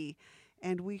Jackie.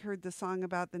 And we heard the song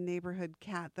about the neighborhood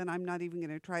cat that I'm not even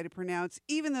going to try to pronounce,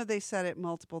 even though they said it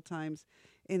multiple times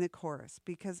in the chorus,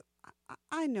 because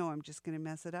I know I'm just going to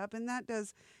mess it up. And that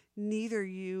does neither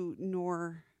you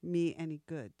nor me any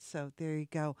good. So there you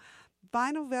go.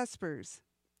 Vinyl Vespers.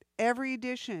 Every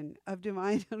edition of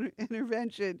Divine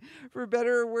Intervention, for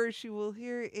better or worse, you will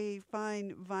hear a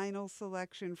fine vinyl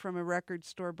selection from a record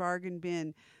store bargain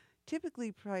bin,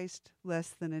 typically priced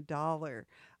less than $1.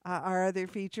 Our other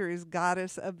feature is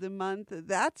Goddess of the Month.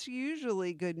 That's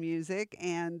usually good music,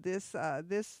 and this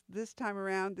time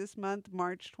around, this month,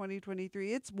 March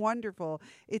 2023, it's wonderful.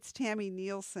 It's Tammy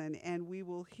Nielsen, and we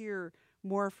will hear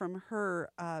more from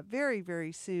her very,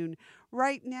 very soon.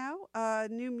 Right now,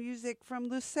 new music from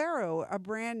Lucero, a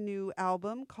brand new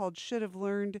album called Should Have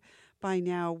Learned by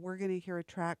Now. We're going to hear a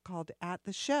track called At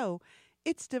the Show.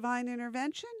 It's Divine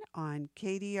Intervention on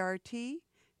KDRT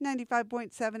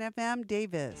 95.7 FM,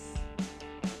 Davis.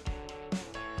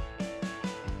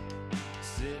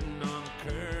 Sitting on the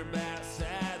curb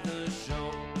outside the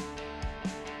show,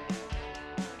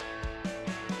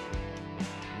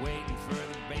 waiting for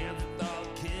the band with all the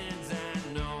kids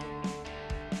I know,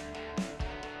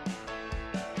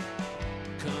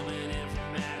 coming in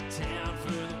from out of town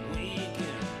for the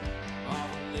weekend, all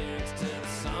the lyrics to the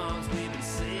songs we've been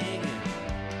singing.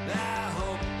 I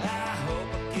hope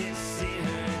I get to see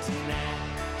her tonight.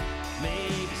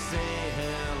 Maybe say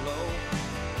hello,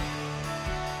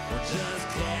 or just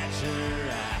catch her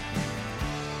eye.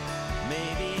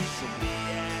 Maybe she'll be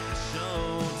at the show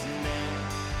tonight.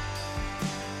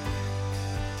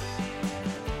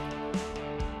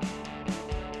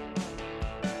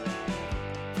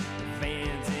 The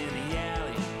fans in the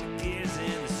alley, the kids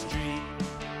in the street,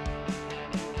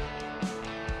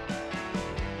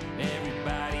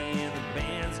 everybody in the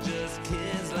band's just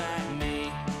kids like me.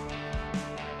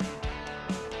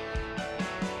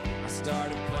 I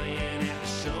started playing at the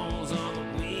shows on the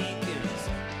weekends,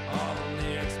 all the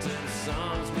lyrics to the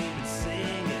songs we've been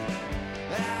singing.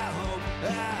 I hope I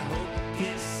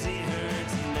get to see her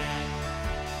tonight.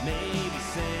 Maybe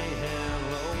say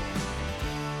hello,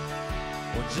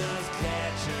 or just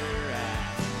catch her eye.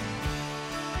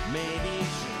 Maybe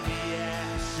she'll be at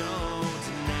the show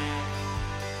tonight.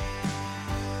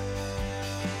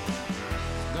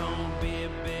 It's gonna be a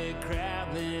big crowd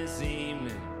this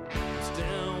evening.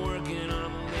 Still working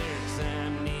on the lyrics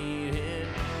I'm needing.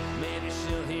 Maybe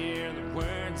she'll hear the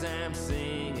words I'm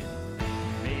singing.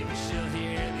 Maybe she'll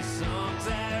hear these songs I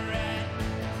write.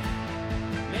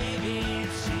 Maybe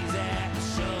if she's at the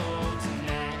show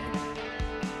tonight.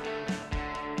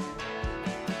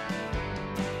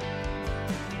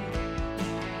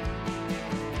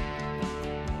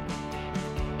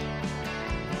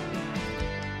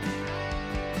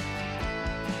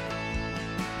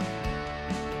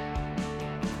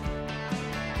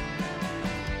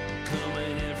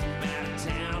 Coming in from out of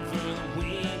town for the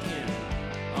weekend,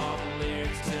 all the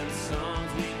lyrics to the songs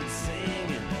we've been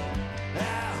singing. I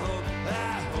hope I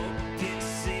get to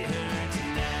see her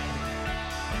tonight.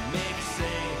 And maybe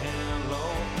say hello,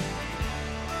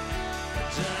 or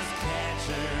just catch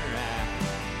her eye.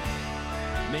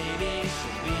 Maybe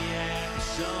she'll be at the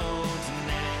show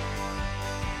tonight.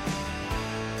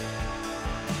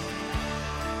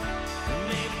 And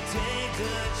maybe take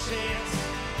a chance,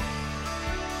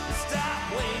 stop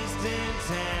wasting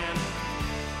time.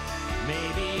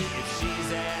 Maybe if she's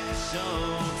at the show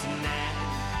tonight.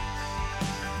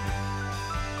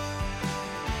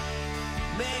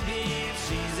 Maybe if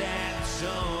she's at the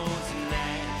show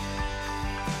tonight.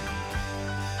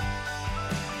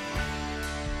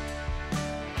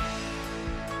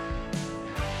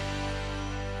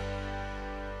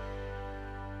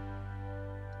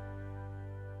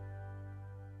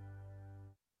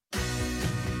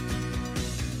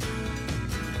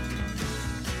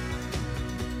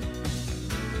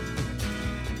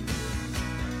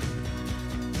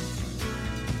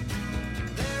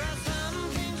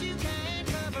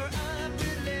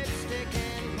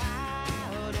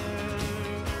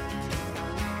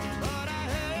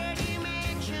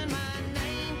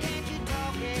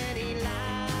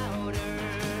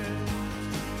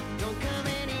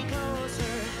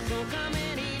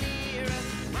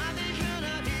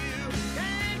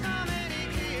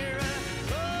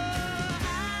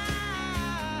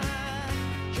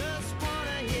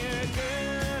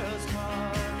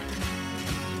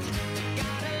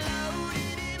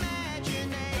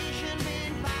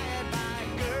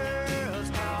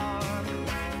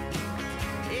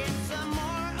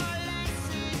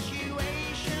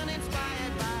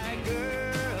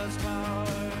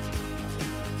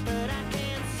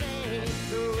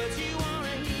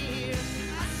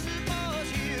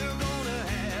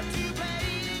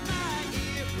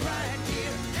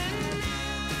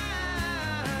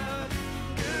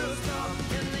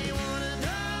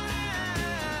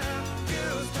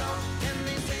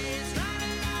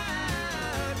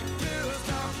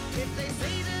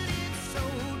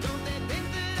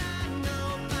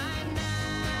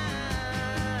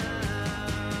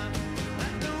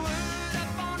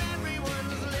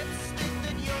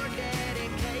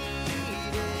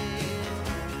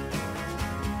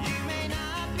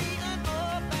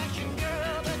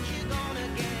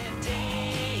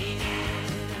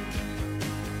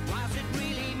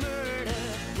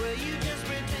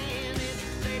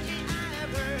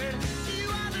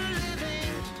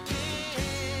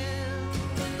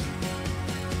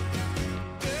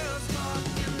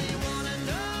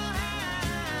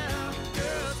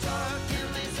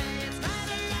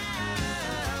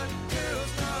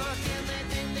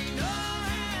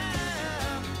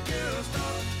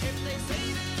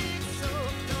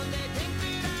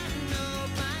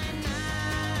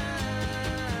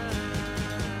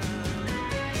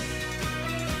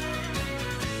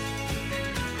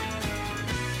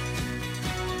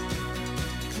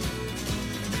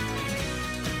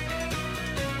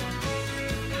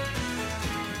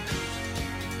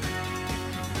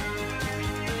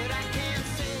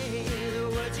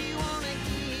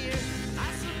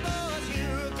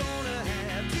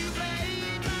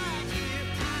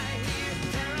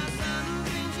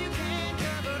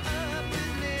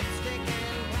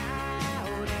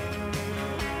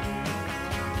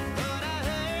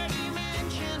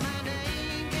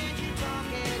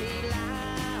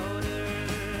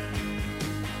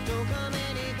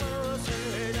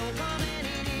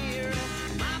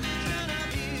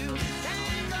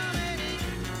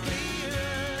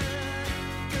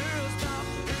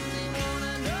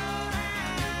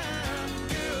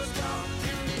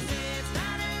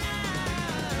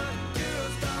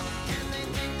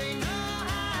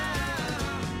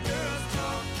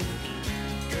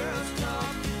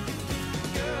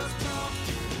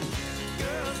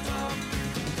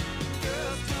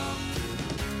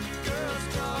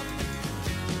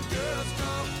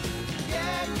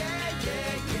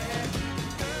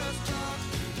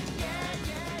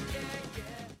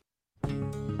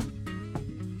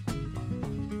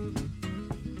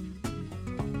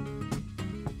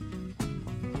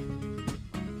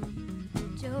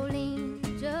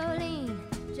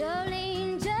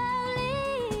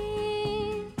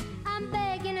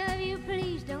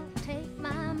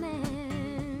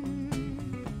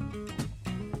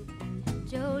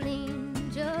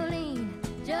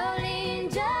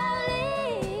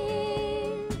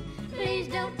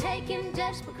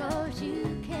 just because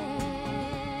you can.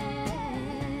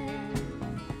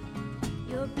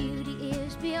 Your beauty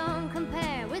is beyond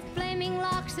compare, with flaming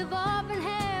locks of auburn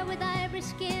hair, with ivory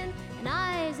skin and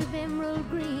eyes of emerald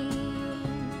green.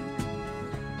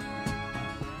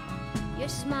 Your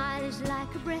smile is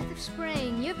like a breath of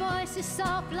spring, your voice is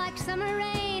soft like summer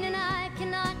rain, and I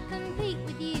cannot compete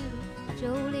with you,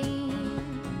 Jolene.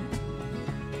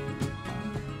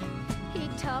 He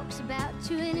talks about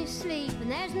you in his sleep, and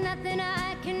there's nothing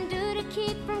I can do to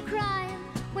keep from crying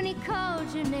when he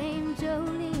calls your name,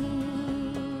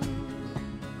 Jolene.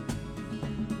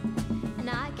 And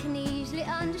I can easily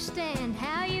understand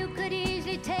how you could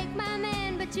easily take my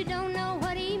man, but you don't know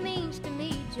what he means to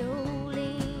me,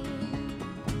 Jolene.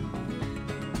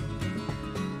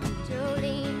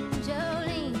 Jolene,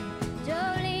 Jolene,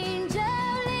 Jolene,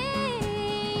 Jolene,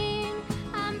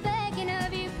 I'm begging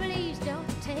of you, please don't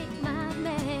take my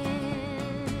man.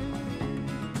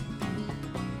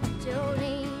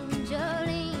 Jolene,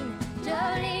 Jolene,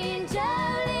 Jolene,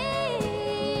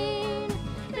 Jolene,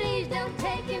 please don't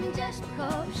take him just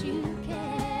because you can.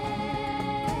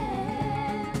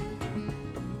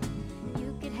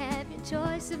 You could have your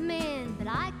choice of men, but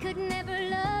I could never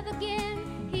love again.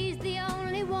 He's the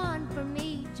only one for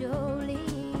me,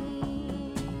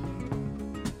 Jolene.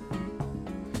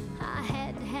 I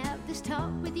had to have this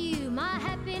talk with you. My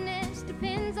happiness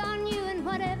depends on you, and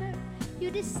whatever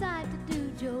you decide to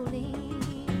do, Jolene.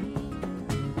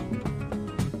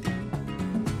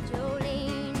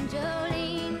 Jolene,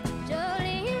 Jolene,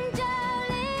 Jolene,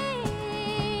 Jolene,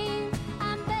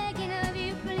 I'm begging of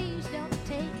you, please don't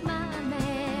take my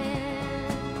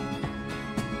man.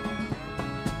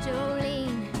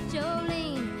 Jolene,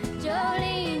 Jolene,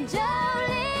 Jolene,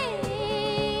 Jolene,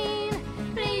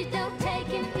 please don't take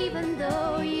him even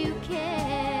though you can.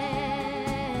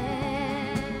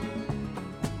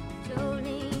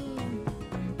 Jolene,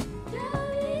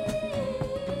 Jolene.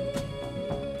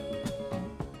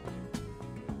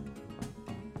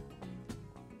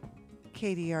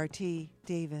 KDRT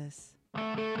Davis.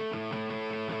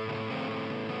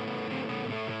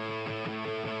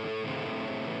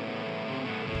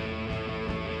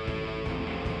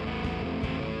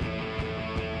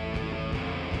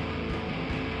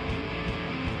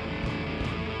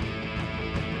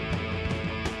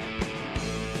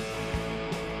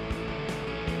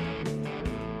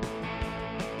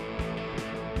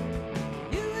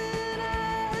 You and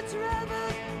I travel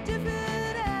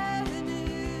different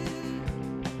avenues.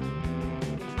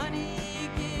 Money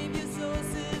gave you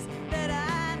sources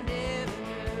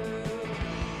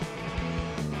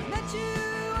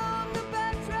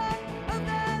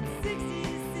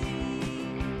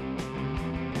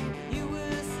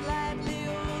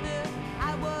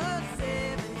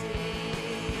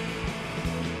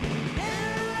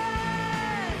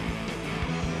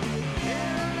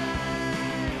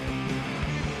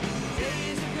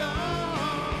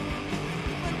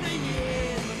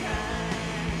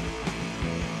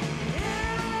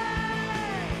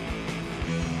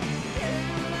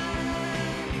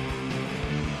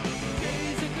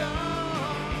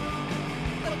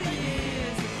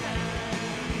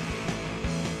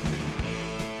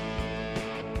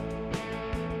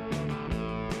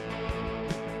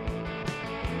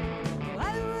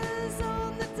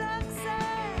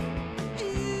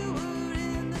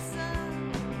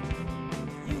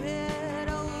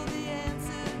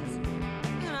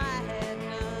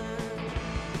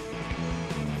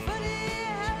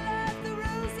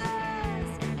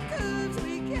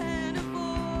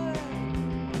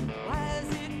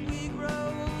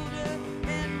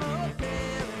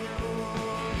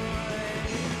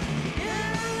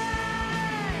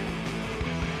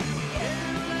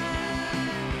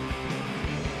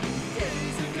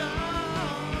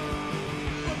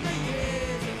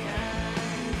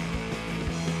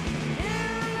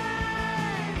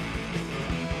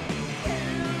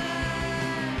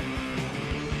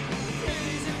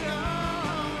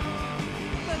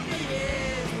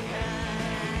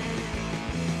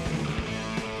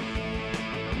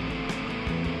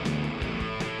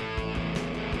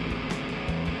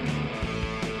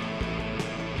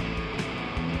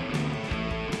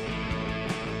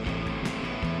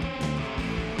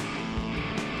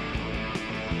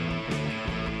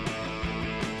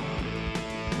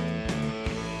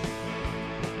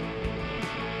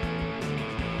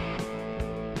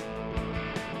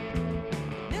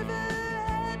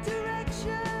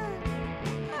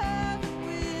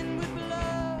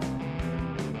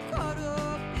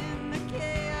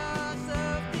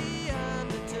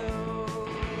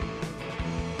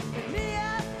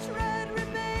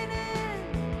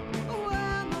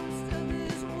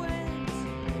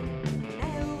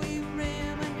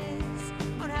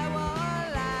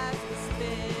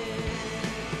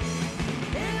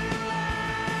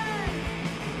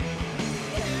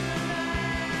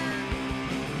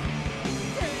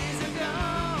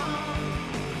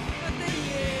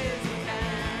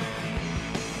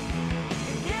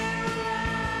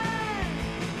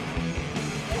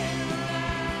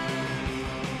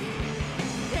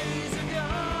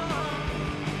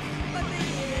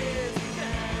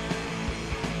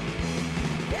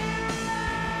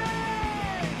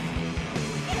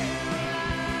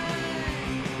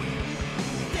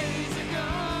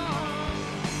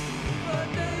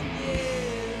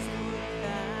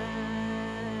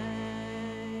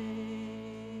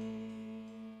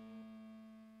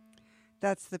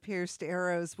That's the Pierced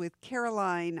Arrows with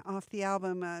Caroline off the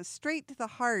album Straight to the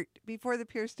Heart. Before the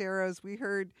Pierced Arrows, we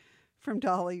heard from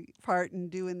Dolly Parton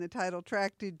doing the title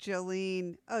track to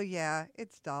Jolene. Oh, yeah,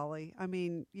 it's Dolly. I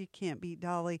mean, you can't beat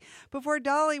Dolly. Before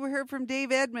Dolly, we heard from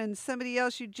Dave Edmunds, Somebody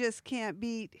Else You Just Can't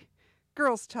Beat,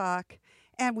 Girls Talk.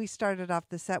 And we started off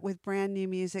the set with brand new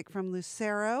music from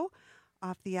Lucero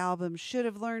off the album Should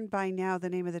Have Learned By Now. The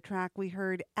name of the track we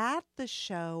heard At the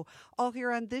Show, all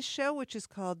here on this show, which is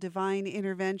called Divine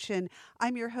Intervention.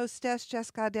 I'm your hostess,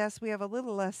 Jess Goddess. We have a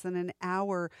little less than an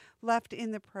hour left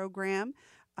in the program.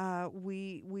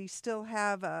 We still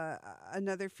have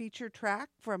another feature track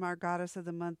from our Goddess of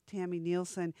the Month, Tammy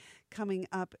Nielsen, coming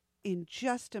up in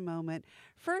just a moment.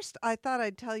 First, I thought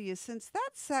I'd tell you, since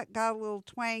that set got a little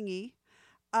twangy,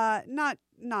 not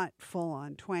full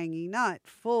on twangy, not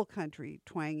full country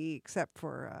twangy, except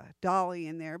for Dolly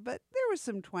in there, but there was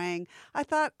some twang. I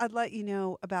thought I'd let you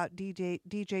know about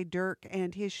DJ Dirk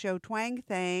and his show Twang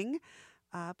Thang,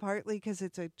 partly because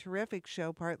it's a terrific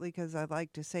show, partly because I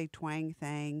like to say Twang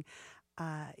Thang.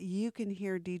 You can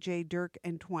hear DJ Dirk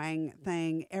and Twang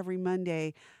Thang every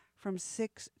Monday from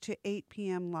 6 to 8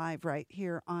 p.m. live right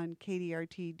here on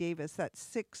KDRT Davis. That's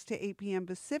 6 to 8 p.m.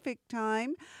 Pacific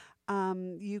time.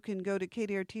 You can go to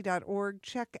kdrt.org,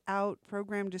 check out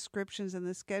program descriptions and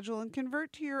the schedule, and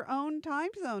convert to your own time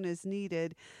zone as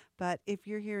needed. But if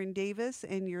you're here in Davis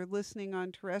and you're listening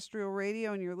on terrestrial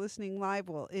radio and you're listening live,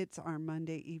 well, it's our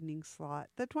Monday evening slot,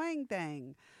 the Twang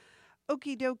Thang.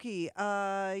 Okie dokie.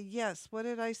 Yes, what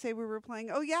did I say we were playing?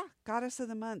 Oh, yeah, Goddess of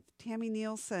the Month, Tammy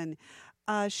Nielsen.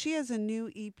 She has a new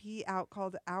EP out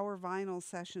called Our Vinyl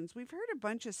Sessions. We've heard a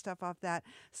bunch of stuff off that.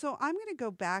 So I'm going to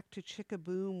go back to Chicka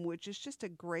Boom, which is just a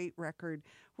great record.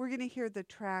 We're going to hear the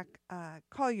track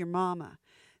Call Your Mama.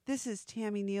 This is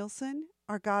Tammy Nielsen,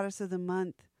 our Goddess of the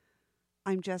Month.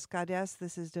 I'm Jess Goddess.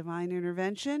 This is Divine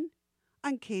Intervention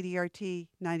on KDRT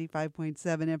 95.7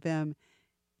 FM,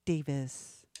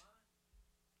 Davis. 1,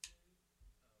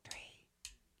 2, 3,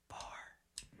 4.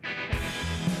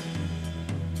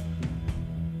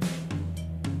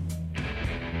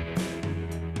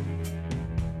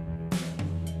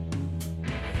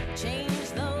 Change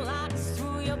the locks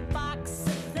through your box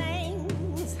of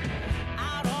things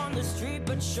out on the street,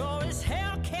 but sure as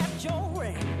hell kept your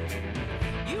ring.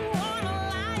 You wanna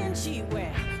lie and cheat,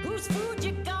 where? Whose food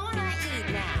you gonna eat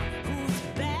now? Whose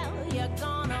bell you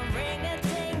gonna ring a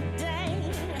ding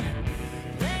ding?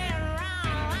 Playing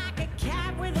around like a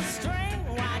cat with a string.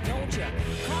 Why don't you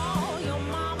call your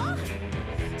mama?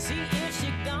 See if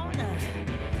she gonna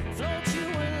float you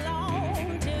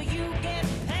along till you get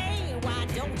paid. Why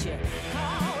don't you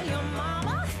call your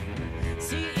mama?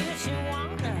 See if she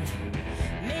wanna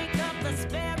make up the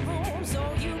spare room so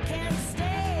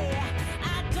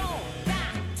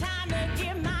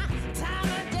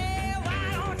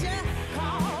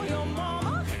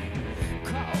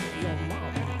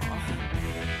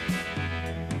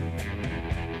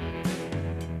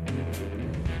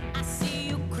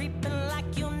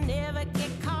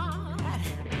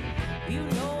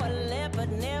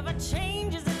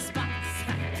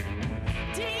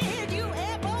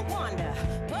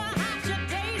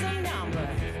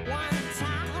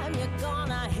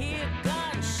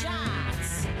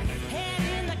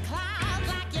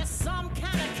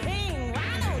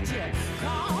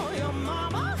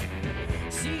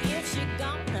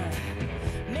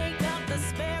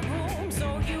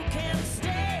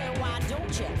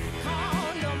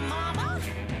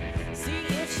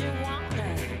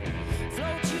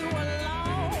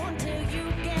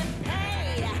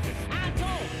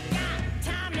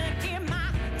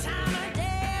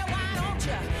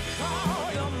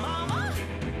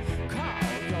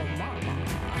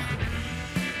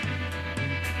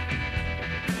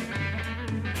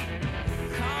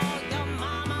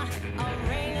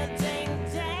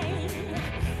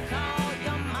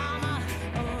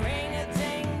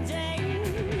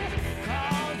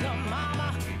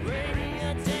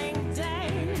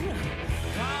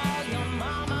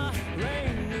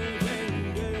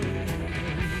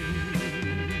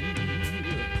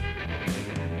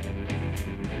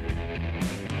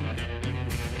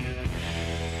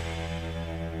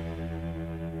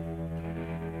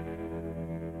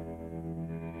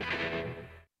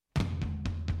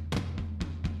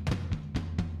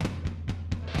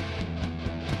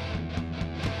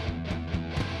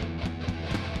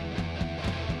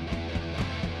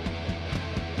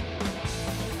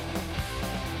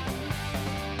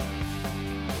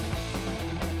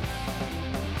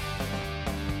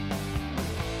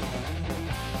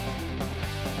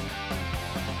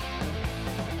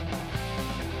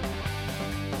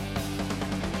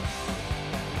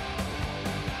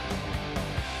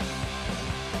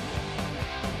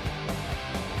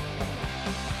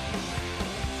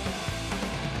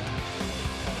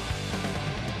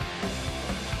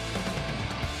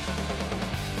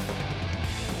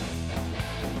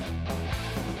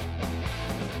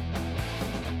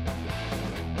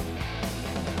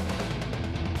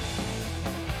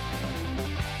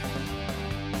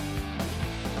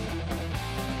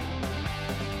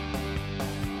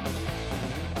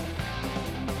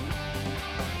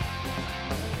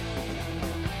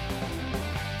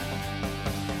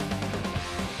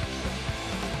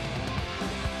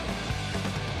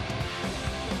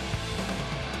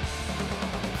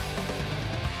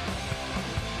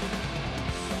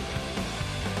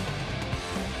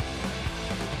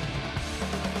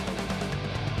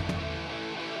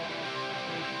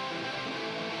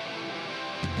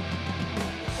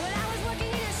Well, I was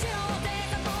working in a shithole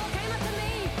days. A fool came up to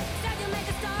me, said you make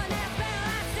a star in that band.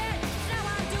 I said, now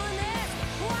I'm doing this.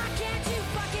 Why can't you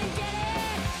fucking get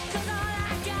it? 'Cause all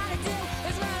I gotta do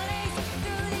is release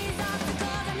through these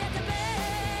obstacles and hit the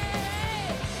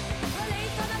beat.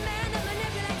 Release from the man that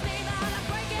manipulates me while I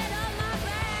break it on my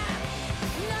back.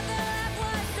 Nothing left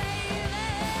worth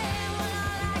saving. Well,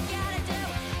 all I gotta do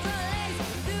is release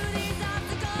through these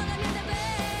obstacles and hit the beat.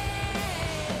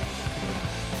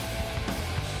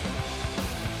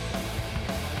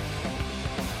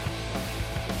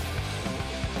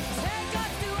 Take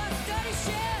us to a sturdy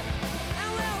ship, and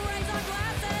we'll raise our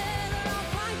glasses. Don't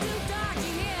find too dark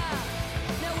in here.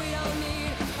 No, we don't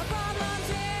need a problems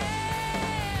here.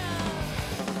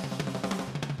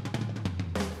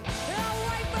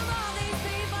 Away from all these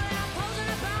people that are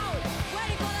posing about,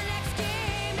 waiting for the next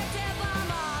scheme to tip 'em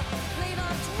off. Leave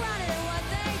 'em drowned in what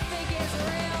they think is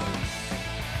real.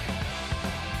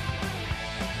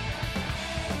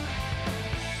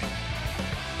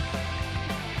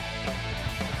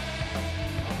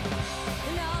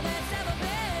 And all that's ever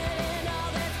been, and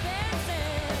all that's been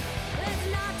said, let's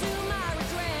not do my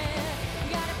regret. You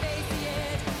gotta face the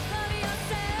edge of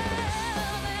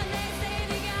yourself, and they say if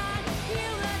you got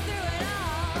human through it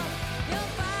all,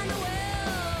 you'll find the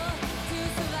will to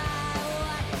survive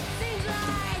what seems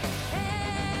like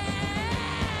hell.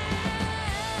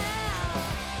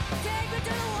 Take me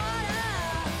to the water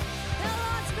and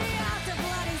launch me out to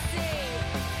bloody sea.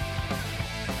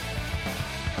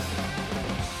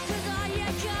 'Cause all you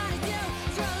gotta do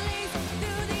is release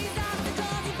through these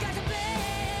obstacles. You got to be.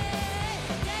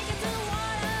 Take it to the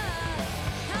water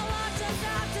and launch us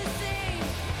out to sea.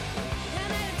 And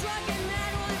may the drunken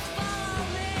mad ones follow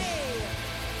me.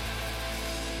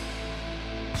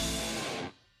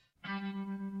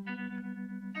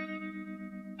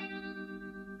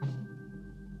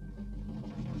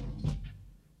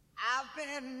 I've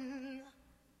been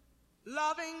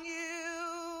loving you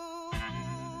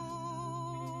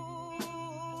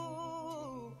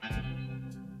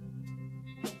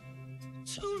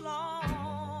too long.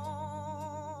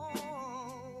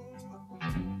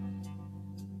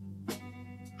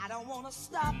 I don't want to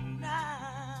stop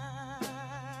now.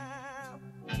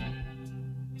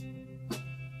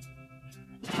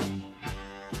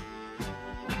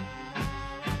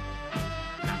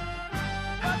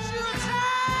 But you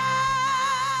tried,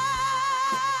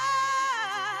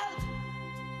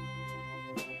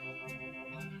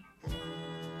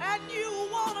 and you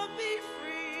wanna be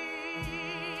free.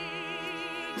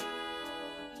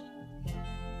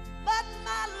 But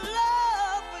my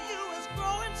love for you is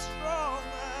growing stronger.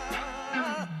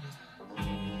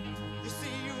 You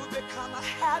see, you've become a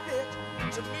habit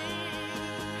to me.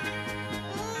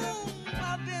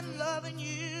 I've been loving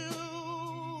you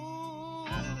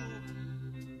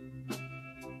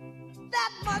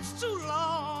that much too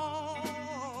long.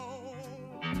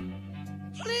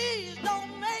 Please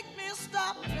don't make me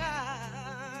stop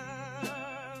now.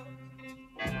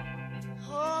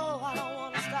 Oh, I don't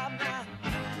want to stop now.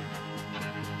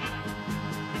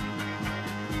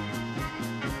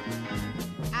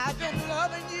 I've been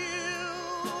loving you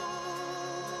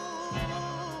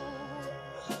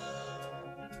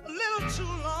a little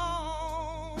too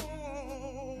long.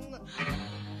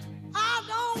 I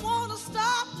don't want to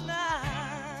stop now.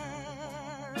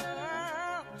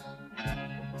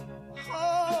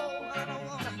 Oh, I don't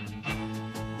want to.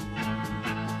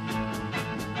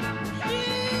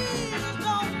 Please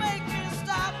don't make me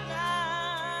stop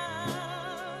now.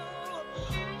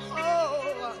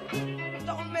 Oh,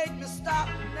 don't make me stop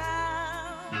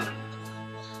now.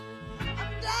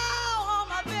 I'm down on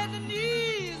my bending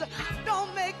knees.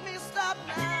 Don't make me stop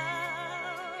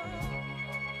now.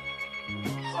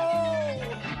 Oh,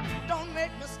 don't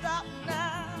make me stop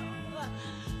now.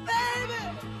 Baby,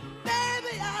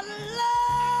 baby, I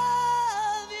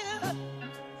love you.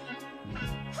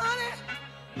 Honey,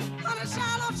 honey,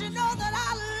 child, don't you know that I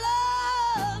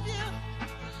love you?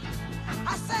 I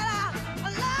said I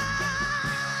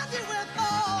love you with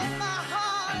all my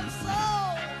heart and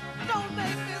soul. Don't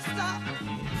make me stop.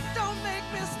 Don't make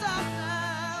me stop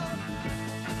now.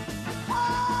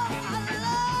 Oh, I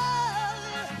love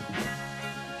you.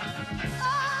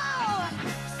 Oh,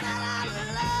 said I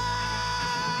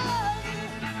love you.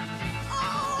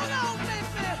 Oh,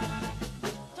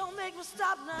 don't make me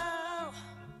stop now.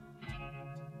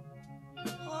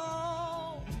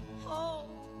 Oh, oh.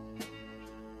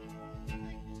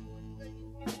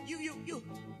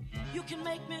 You can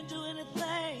make me do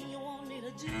anything you want me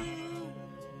to do.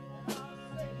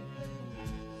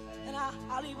 And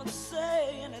I'll even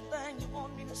say anything you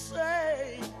want me to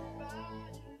say.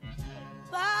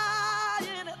 Buy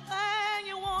anything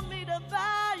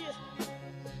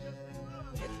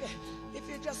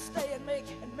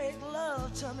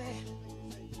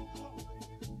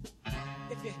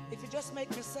just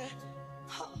make me say,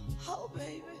 oh, oh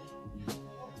baby.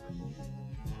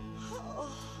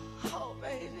 Oh, oh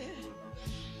baby.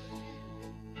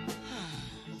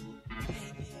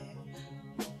 Baby.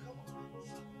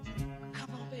 Come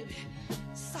on, baby.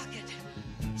 Suck it.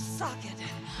 Suck it.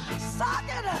 Suck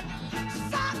it.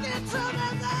 Suck it to me,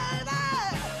 baby.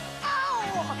 Oh,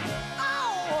 oh,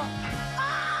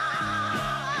 oh,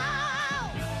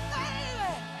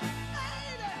 baby,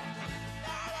 baby,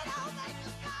 baby, don't make me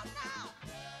stop now.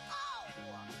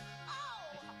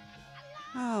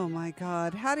 Oh my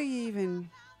God. How do you even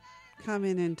come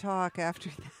in and talk after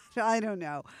that? I don't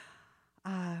know.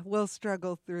 We'll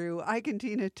struggle through. I can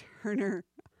Tina Turner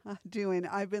doing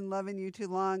I've Been Loving You Too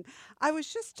Long. I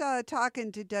was just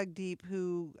talking to Doug Deep,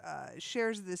 who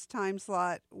shares this time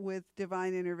slot with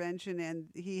Divine Intervention, and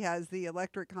he has the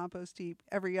electric compost heap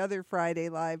every other Friday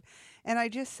live. And I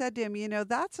just said to him, you know,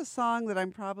 that's a song that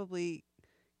I'm probably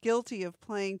guilty of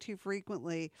playing too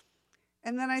frequently.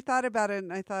 And then I thought about it,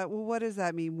 and I thought, well, what does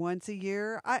that mean? Once a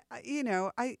year? I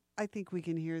think we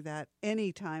can hear that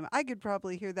anytime. I could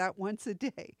probably hear that once a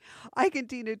day. I can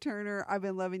Tina Turner, I've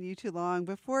Been Loving You Too Long.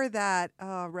 Before that,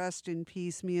 rest in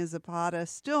peace, Mia Zapata,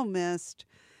 still missed.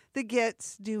 The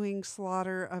Gits doing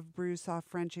Slaughter of Bruce off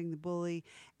Frenching the Bully.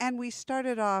 And we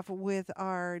started off with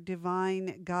our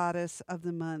Divine Goddess of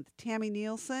the Month, Tammy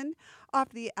Nielsen, off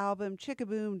the album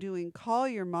Chickaboom doing Call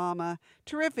Your Mama.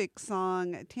 Terrific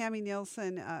song. Tammy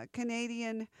Nielsen,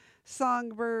 Canadian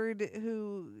songbird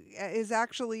who is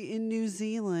actually in New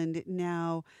Zealand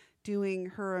now doing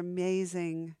her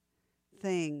amazing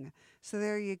thing. So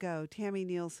there you go. Tammy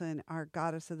Nielsen, our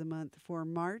Goddess of the Month for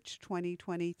March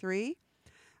 2023.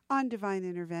 On Divine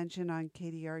Intervention on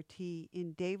KDRT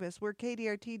in Davis. We're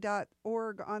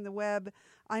kdrt.org on the web.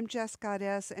 I'm Jess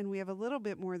Goddess, and we have a little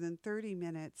bit more than 30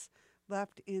 minutes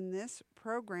left in this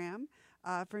program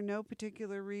for no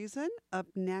particular reason. Up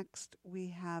next, we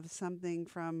have something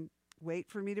from, wait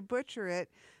for me to butcher it,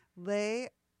 Les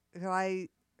Raíces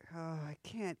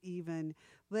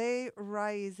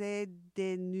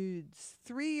des Nudes.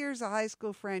 3 years of high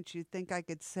school French. You'd think I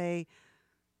could say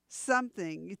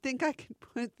something. You think I can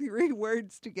put 3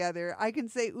 words together. I can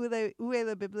say où est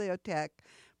la bibliothèque,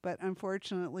 but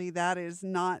unfortunately that is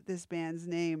not this band's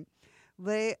name.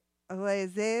 Les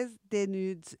des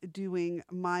Nudes doing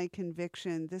My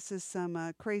Conviction. This is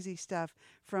some crazy stuff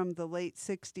from the late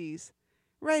 60s.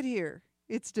 Right here,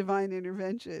 it's Divine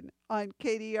Intervention on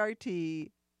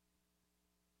KDRT.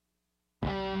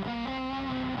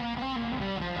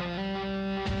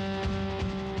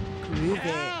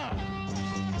 Groovy.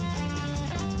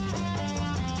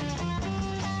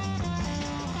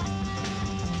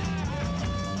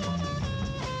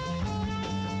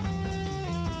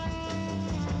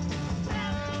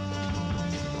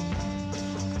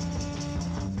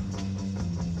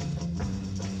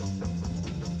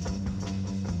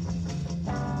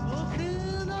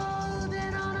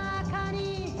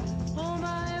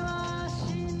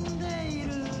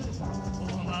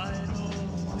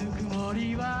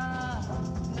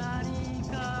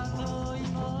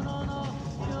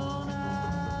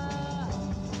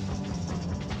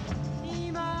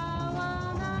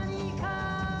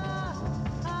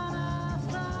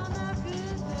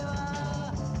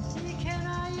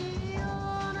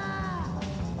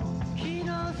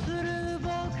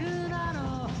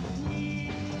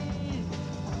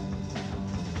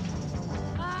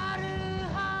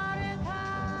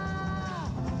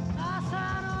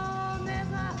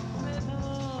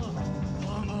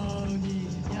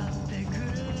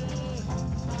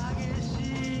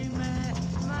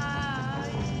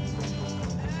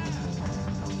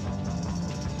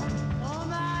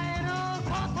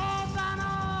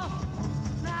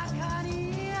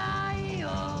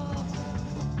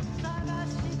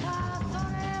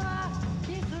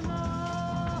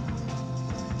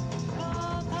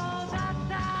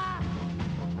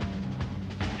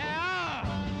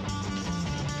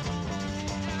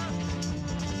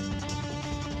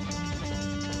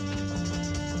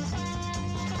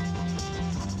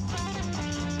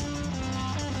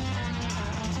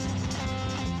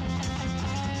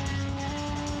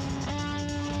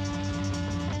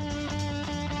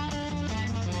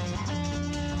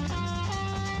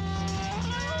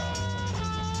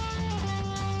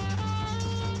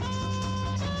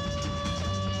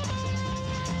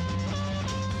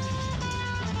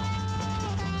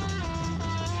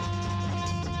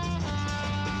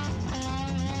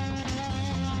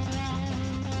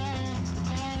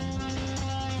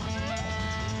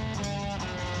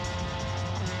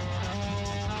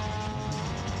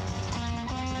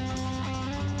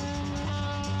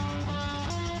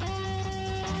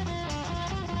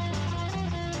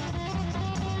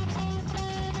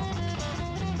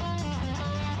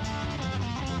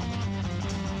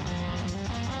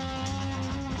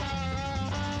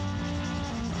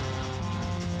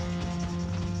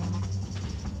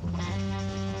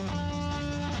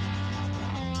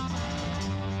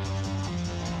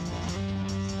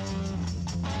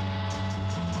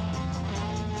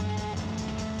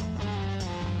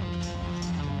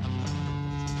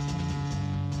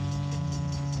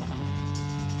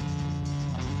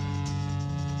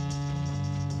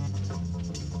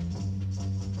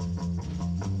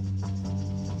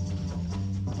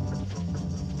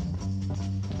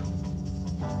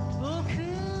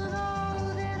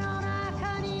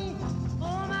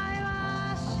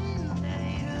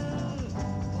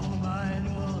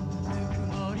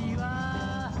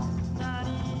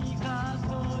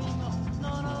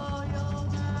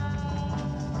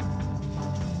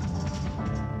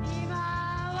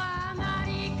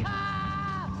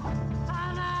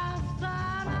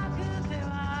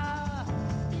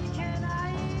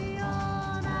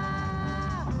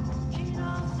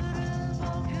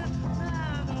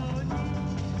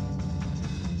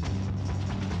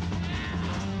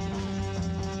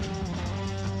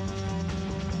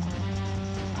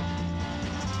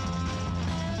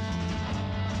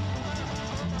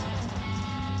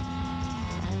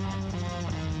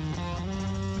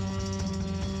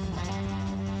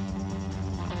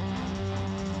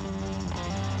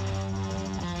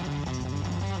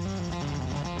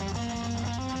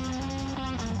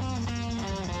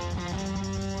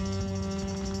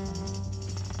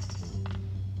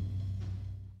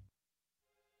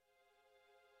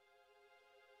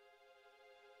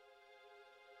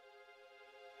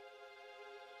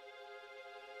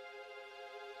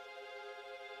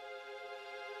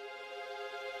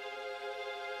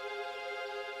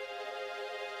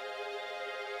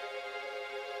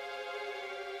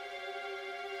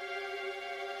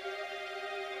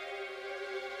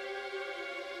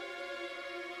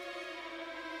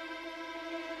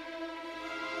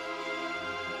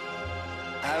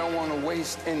 don't want to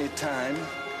waste any time.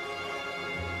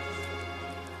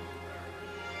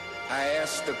 I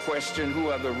asked the question, who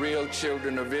are the real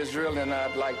children of Israel? And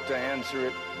I'd like to answer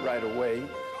it right away. Go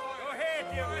ahead,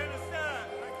 dear minister.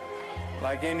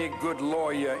 Like any good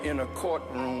lawyer in a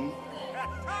courtroom,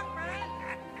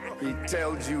 he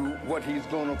tells you what he's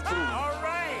going to prove. All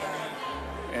right.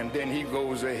 And then he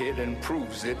goes ahead and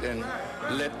proves it and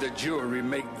let the jury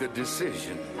make the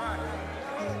decision.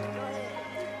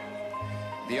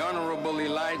 The Honorable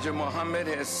Elijah Muhammad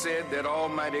has said that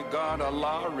Almighty God,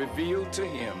 Allah, revealed to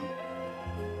him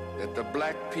that the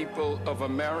black people of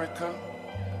America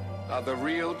are the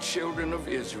real children of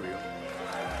Israel.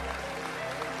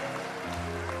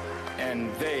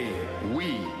 And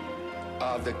we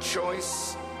are the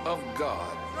choice of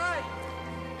God. Right.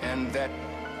 And that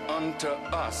unto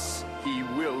us he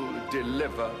will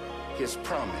deliver his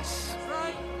promise.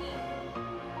 Right.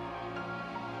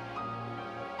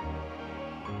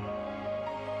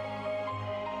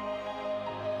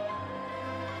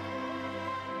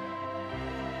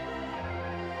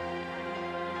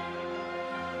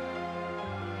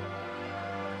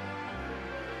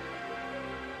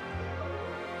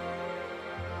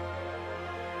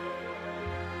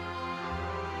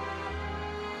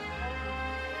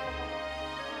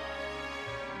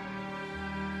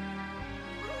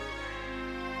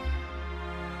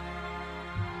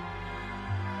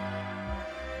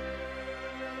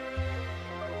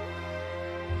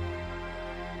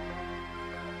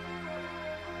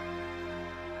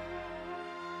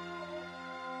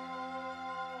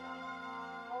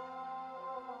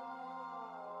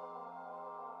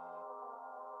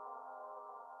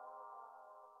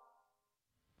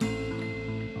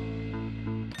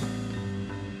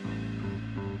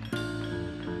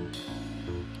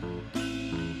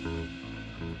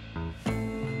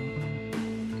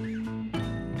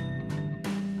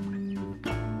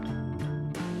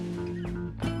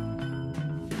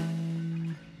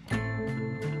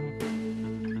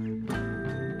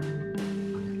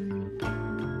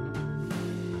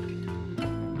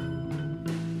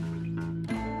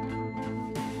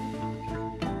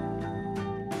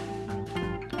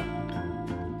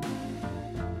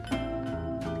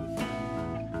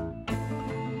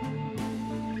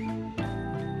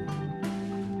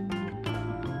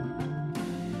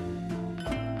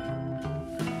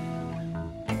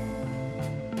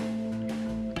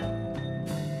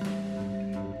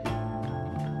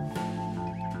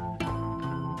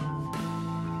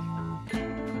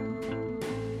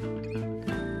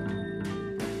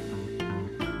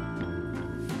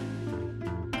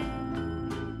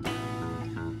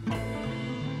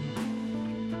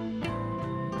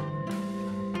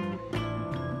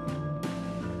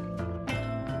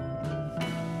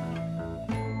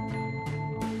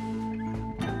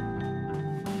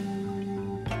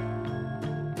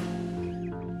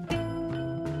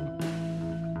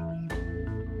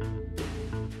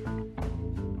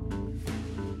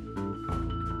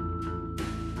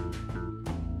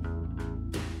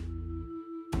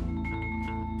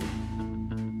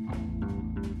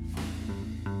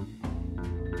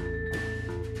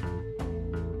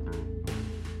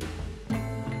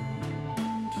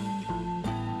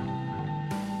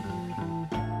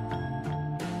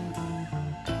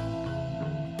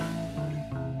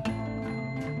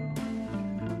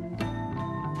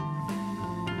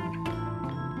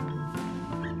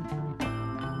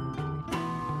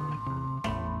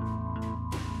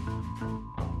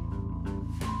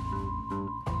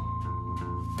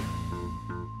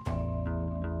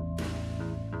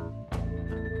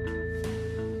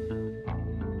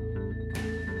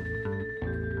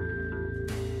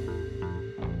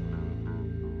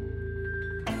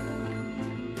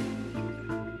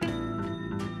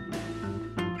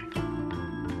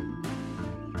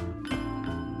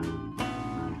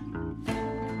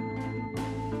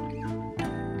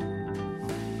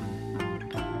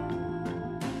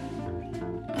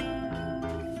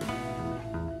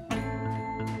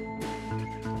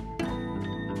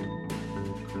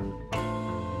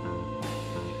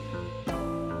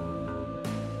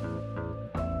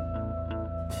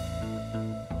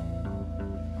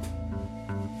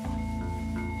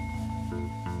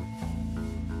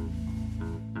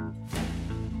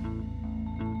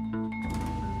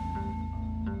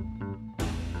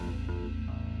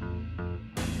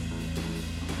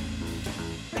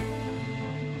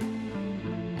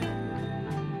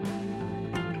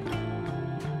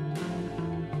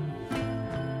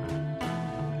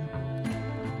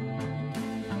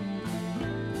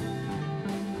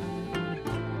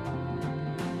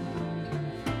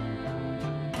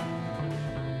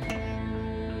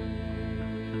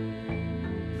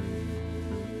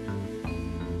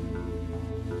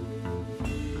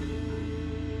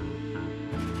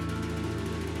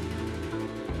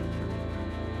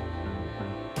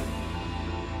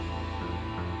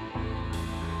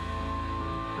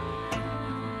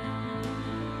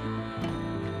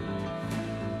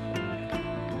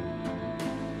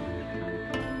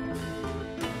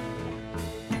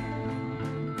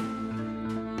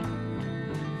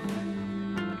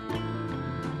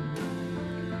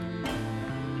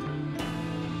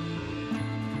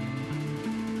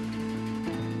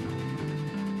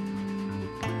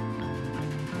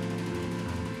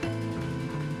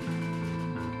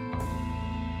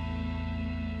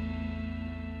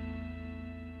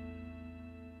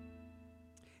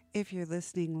 If you're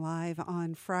listening live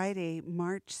on Friday,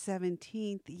 March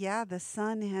 17th, yeah, the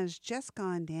sun has just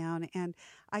gone down, and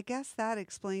I guess that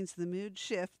explains the mood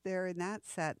shift there in that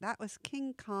set. That was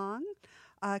King Kong.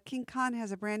 King Kong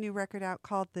has a brand new record out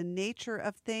called The Nature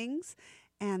of Things,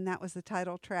 and that was the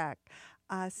title track.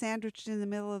 Sandwiched in the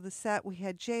middle of the set, we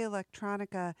had Jay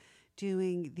Electronica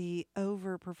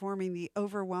performing the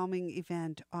Overwhelming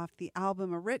event off the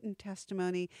album A Written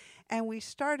Testimony, and we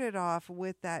started off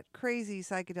with that crazy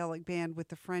psychedelic band with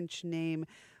the French name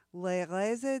Les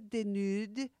Raisins de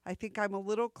Nude. I think I'm a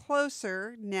little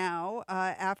closer now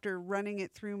after running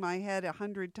it through my head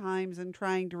 100 times and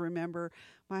trying to remember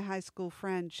my high school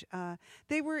French.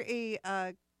 They were a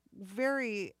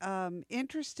very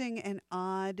interesting and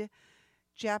odd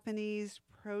Japanese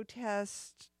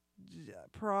protest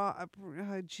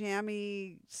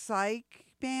jammy psych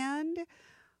band.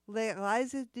 Les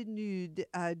Raisins de Nude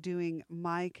doing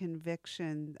My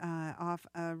Conviction off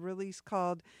a release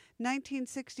called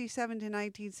 1967 to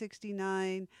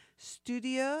 1969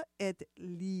 Studio et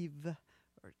Live,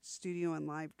 or Studio and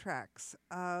Live Tracks.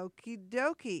 Okie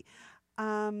dokie.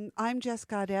 I'm Jess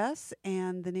Goddess,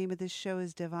 and the name of this show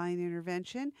is Divine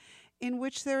Intervention, in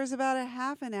which there is about a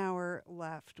half an hour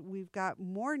left. We've got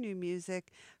more new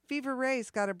music. Fever Ray's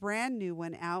got a brand new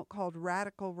one out called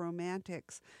Radical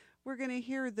Romantics. We're going to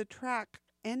hear the track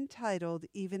entitled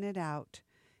Even It Out.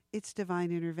 It's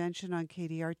Divine Intervention on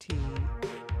KDRT.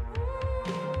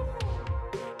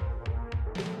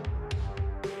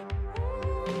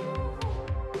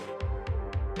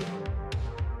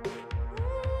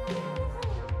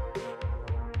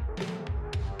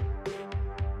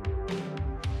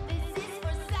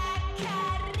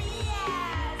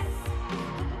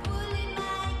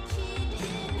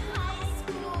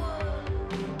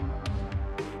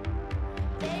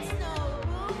 There's no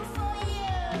room for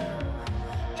you,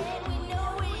 and we know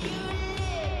where you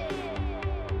live.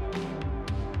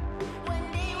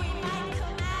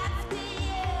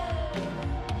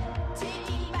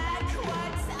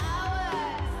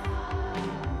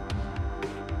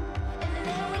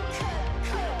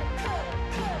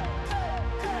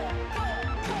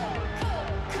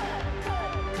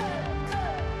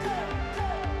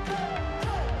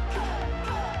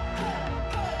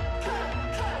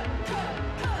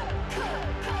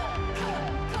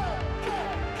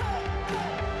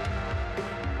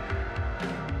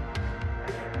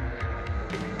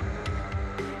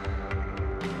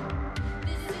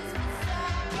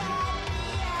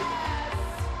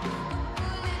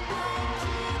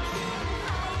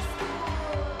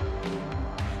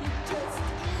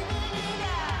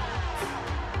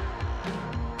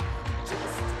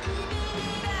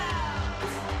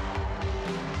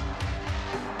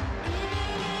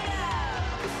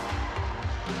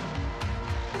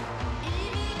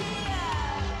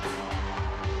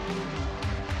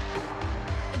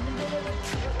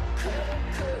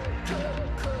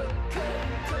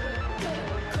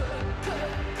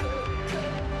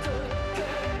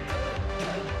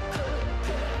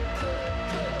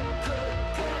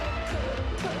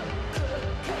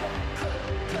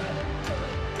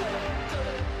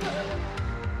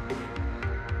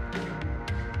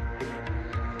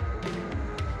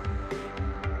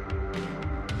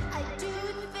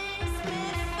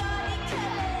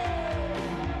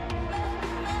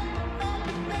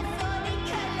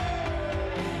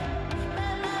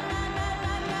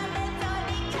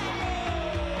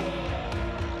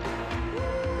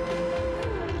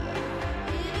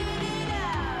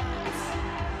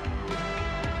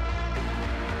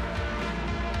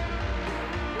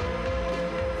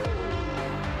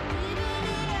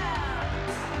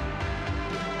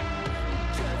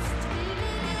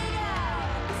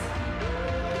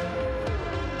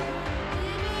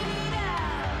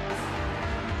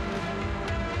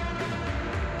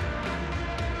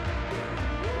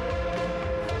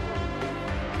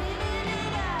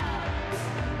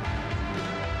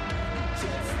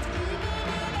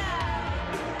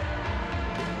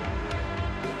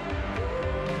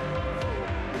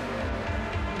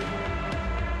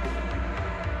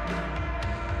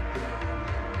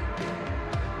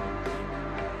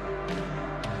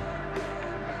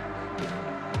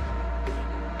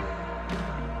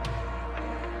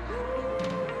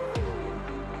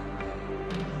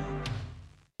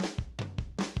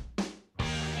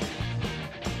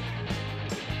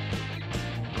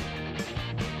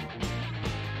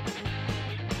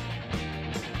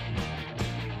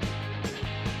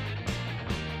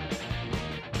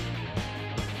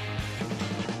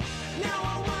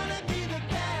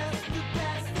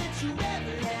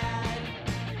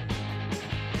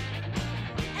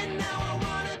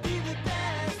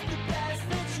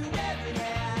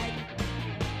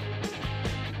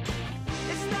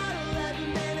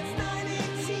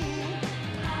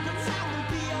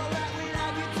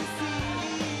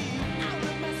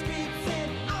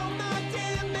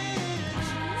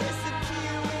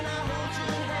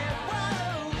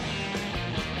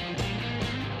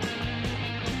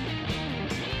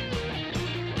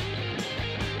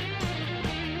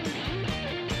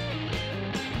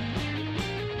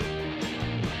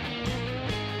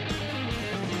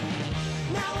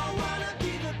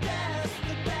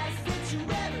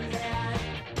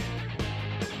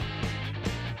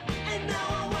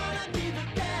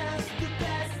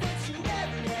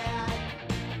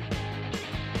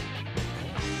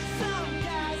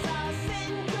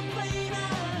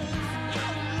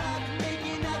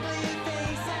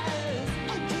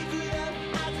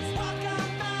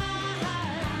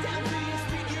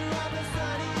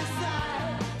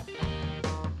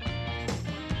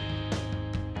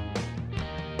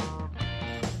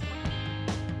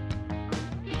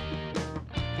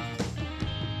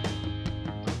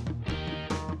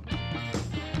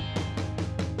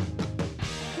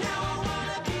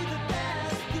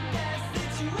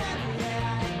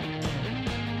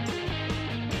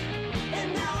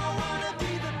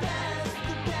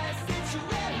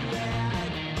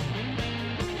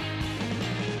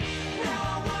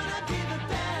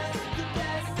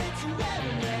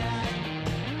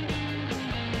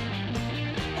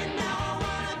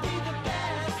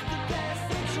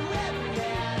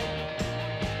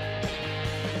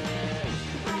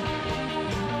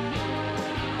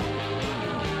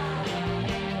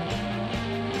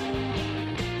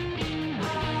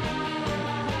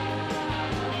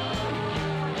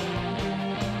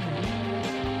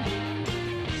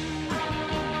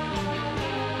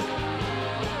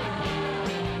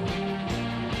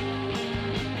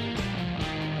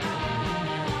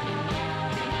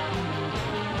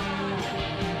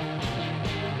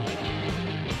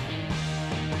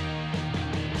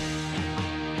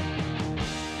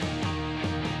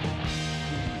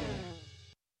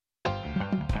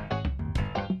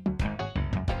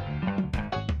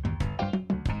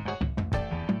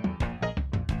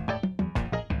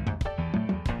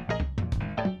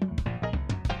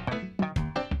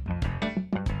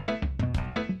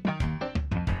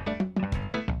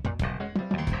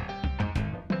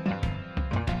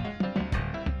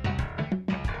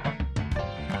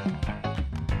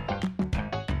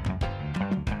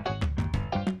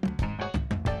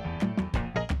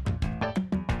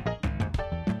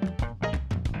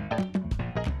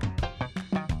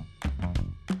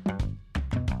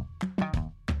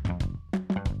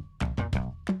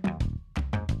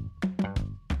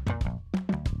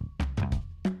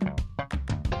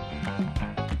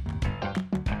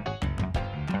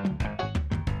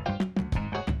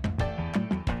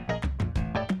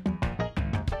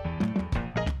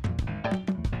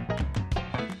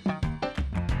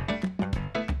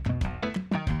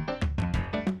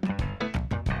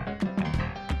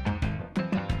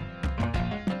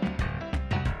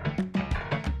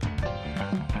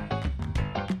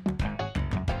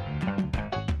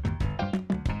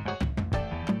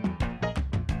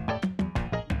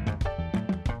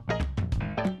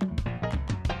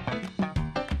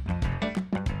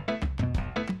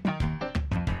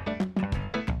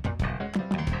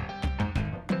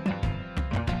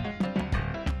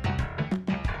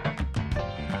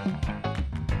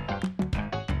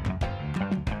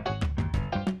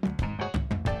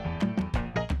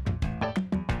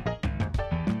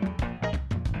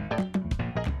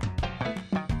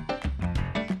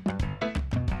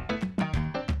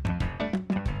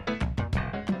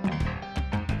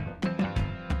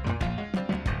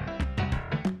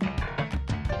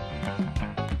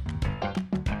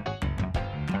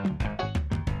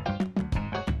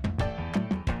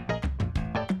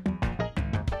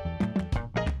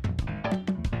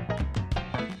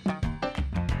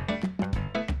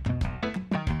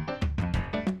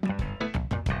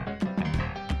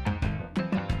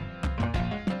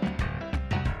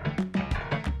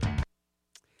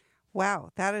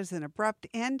 Wow, that is an abrupt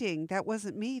ending. That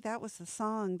wasn't me. That was the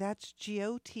song. That's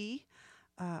G.O.T.,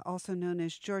 also known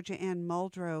as Georgia Ann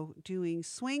Muldrow, doing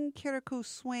Swing Kirikou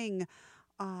Swing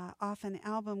off an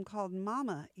album called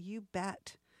Mama, You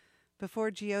Bet.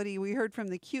 Before G.O.T., we heard from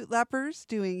the Cute Lepers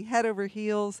doing Head Over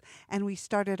Heels, and we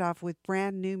started off with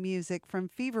brand new music from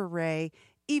Fever Ray,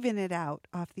 Even It Out,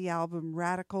 off the album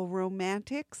Radical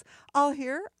Romantics, all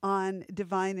here on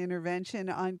Divine Intervention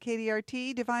on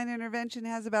KDRT. Divine Intervention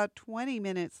has about 20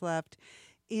 minutes left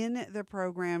in the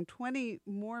program, 20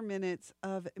 more minutes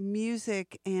of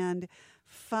music and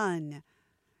fun.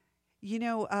 You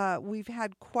know, we've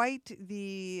had quite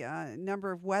the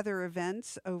number of weather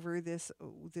events over this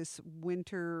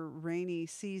winter rainy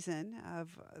season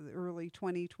of early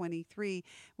 2023.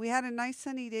 We had a nice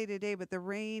sunny day today, but the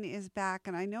rain is back,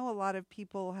 and I know a lot of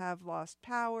people have lost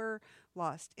power,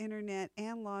 lost internet,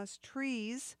 and lost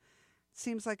trees.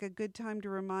 Seems like a good time to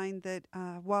remind that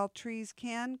while trees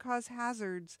can cause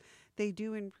hazards, they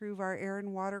do improve our air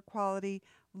and water quality,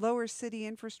 lower city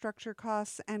infrastructure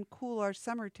costs, and cool our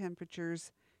summer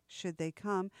temperatures, should they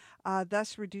come,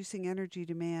 thus reducing energy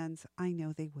demands. I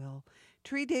know they will.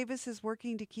 Tree Davis is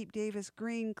working to keep Davis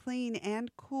green, clean,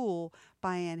 and cool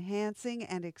by enhancing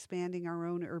and expanding our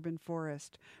own urban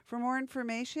forest. For more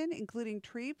information, including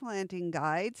tree planting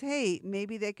guides, hey,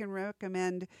 maybe they can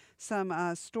recommend some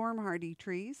storm-hardy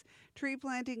trees, tree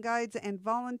planting guides, and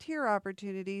volunteer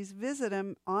opportunities, visit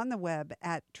them on the web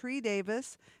at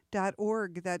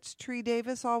treedavis.org. That's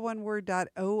treedavis, all one word,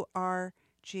 .org.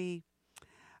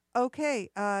 Okay,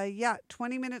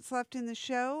 20 minutes left in the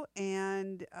show,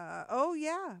 and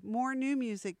more new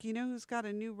music. You know who's got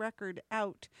a new record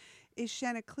out is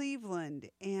Shanna Cleveland,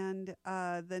 and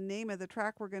the name of the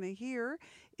track we're going to hear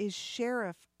is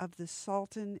Sheriff of the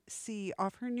Salton Sea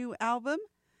off her new album,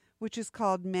 which is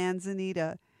called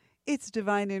Manzanita. It's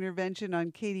Divine Intervention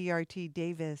on KDRT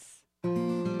Davis.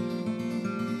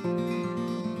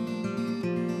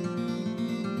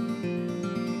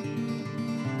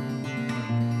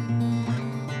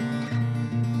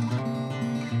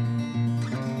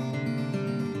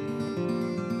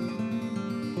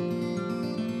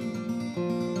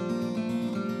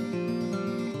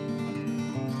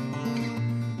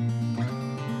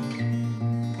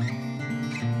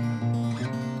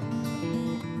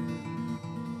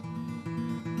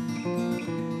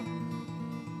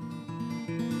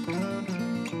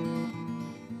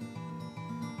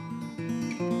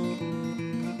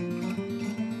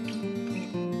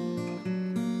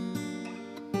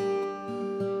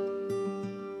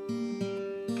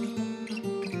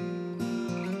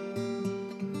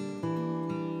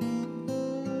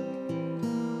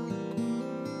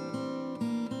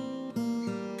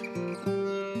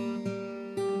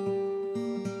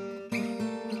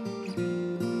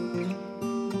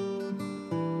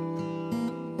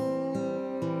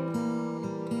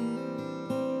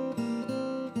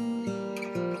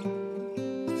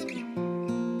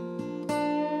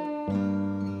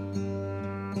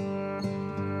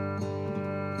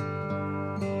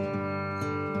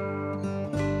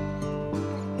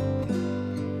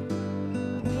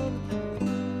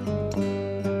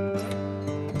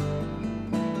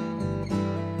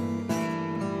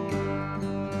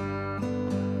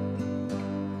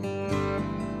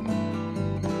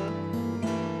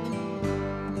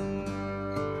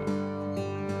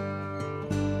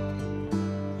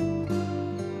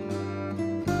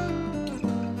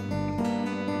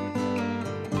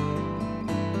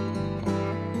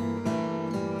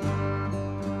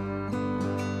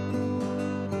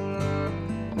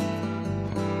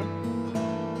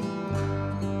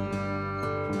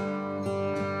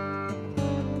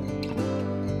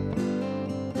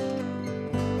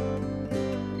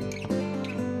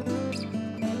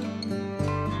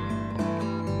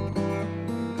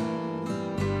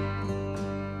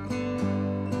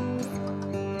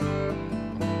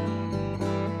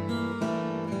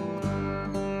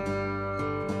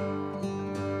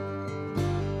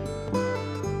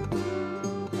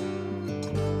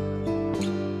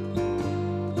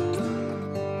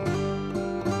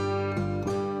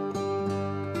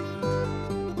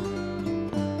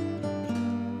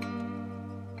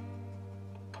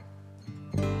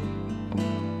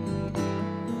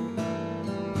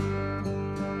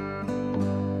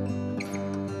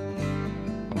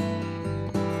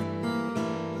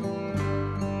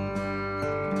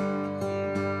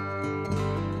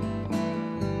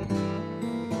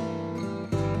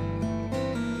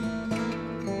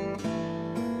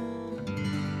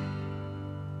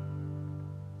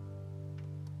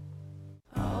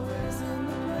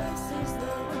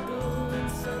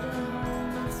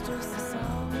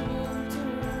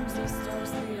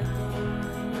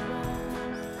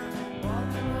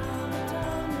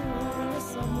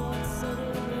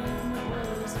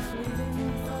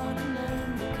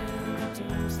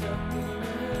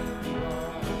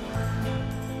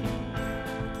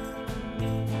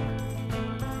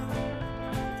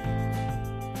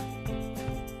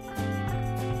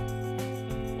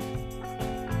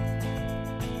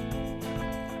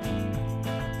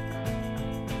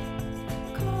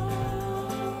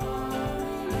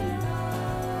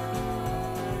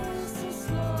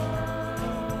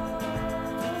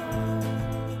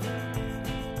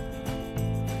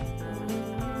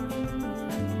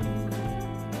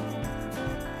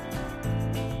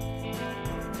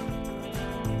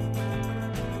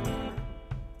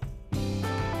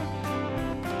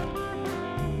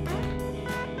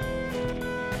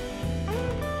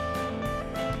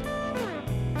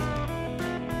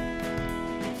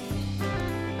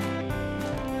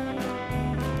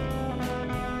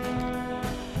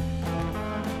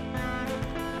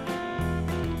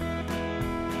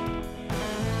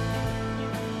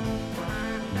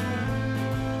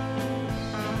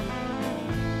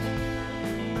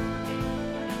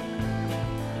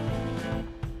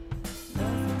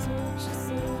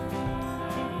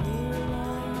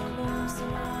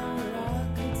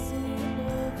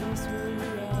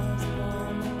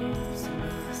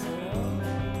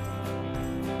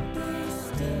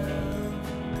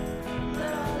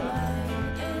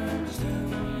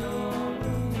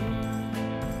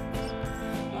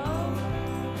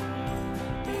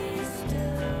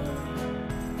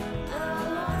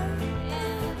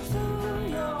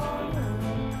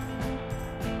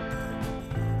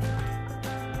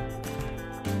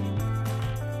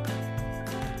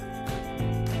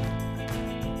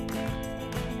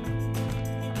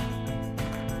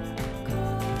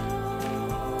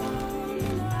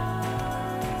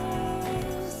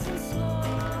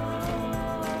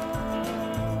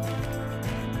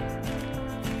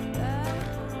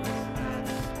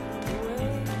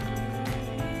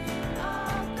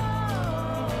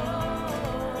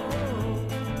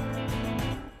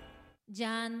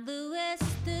 John Lewis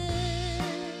stood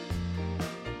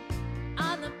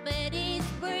on the Betty's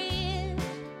Bridge.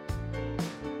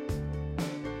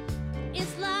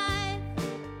 His life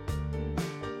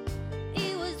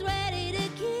he was ready to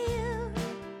give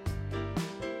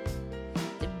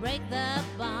to break the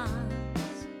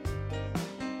bonds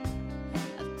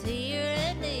of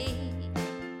tyranny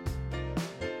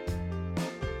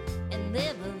and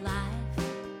live a life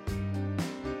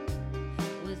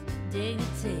with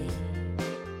dignity.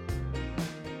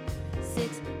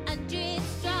 600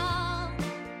 strong,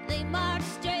 they marched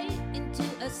straight into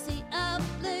a sea of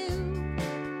blue,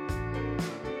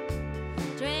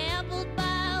 trampled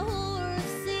by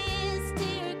horses,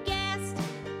 tear gassed,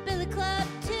 Billy Club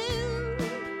too.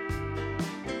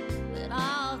 But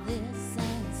all this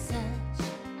and such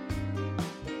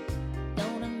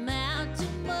don't amount to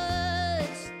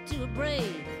much to a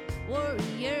brave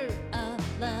warrior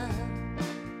of love.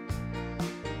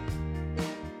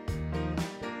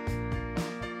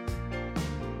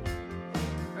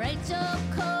 Rachel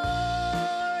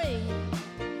Corey,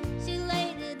 she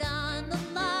laid it on the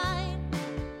line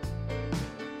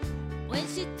when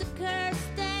she took her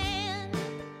stand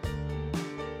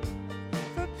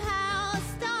for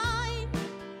Palestine.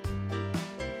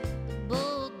 The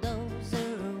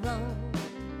bulldozer rolled,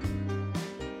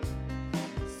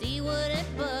 she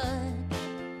wouldn't budge.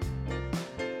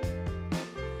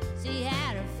 She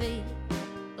had her feet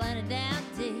planted down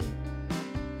deep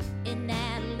in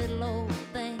that little old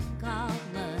thing called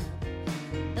love.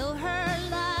 Though her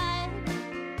life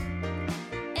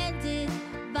ended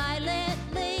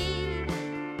violently,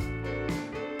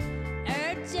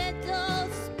 her gentle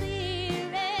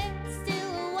spirit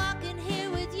still walking here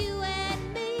with you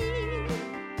and me.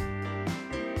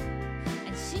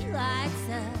 And she lights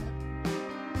up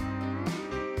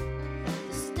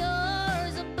the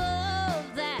stars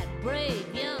above that brave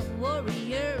young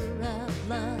warrior of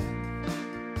love.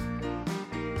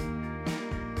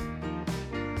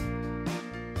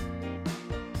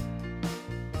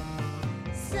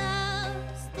 Some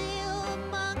still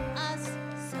among us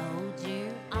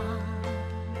soldier on.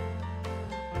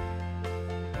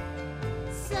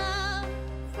 Some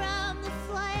from the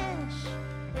flesh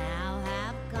now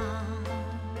have gone.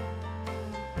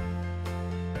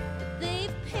 But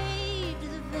they've paved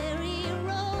the very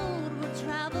road we're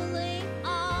traveling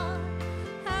on.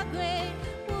 Our great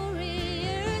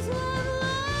warriors of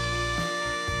love.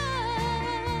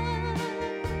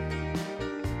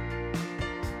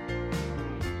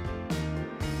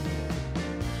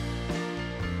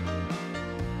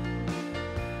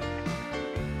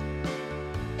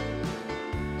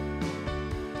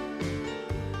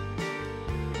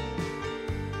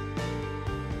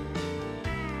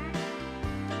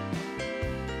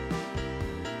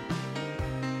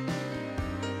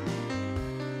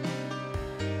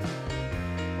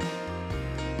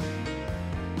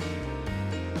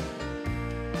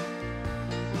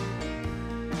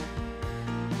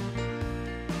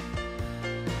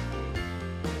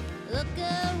 Look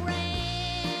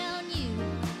around you,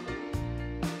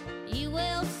 you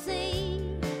will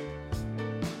see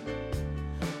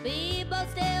people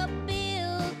still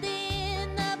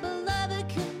building a beloved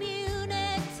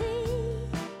community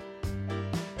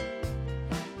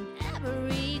in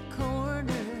every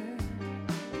corner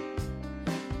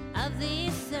of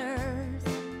this earth.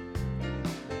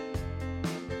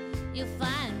 You'll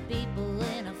find people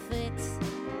in a fix,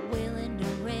 willing to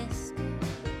risk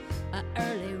a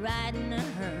early ride in a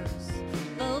hearse.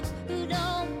 Folks who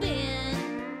don't bend,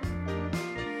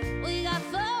 well, you got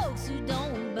folks who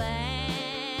don't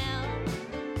bow.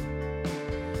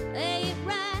 They get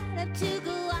right up to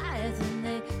Goliath and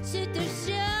they shoot their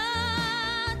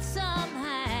shot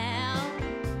somehow.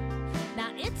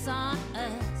 Now it's on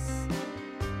us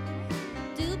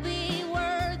to be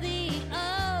worthy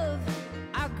of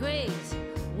our great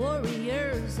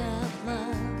warriors of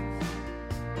love.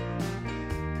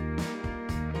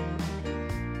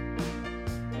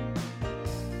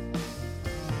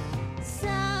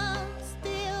 Some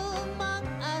still among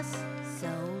us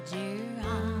soldier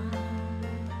on.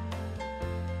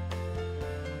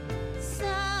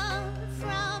 Some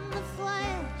from the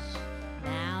flesh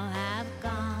now have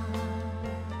gone.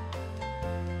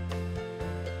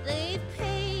 But they've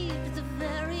paved the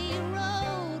very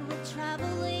road we're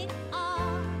traveling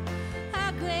on.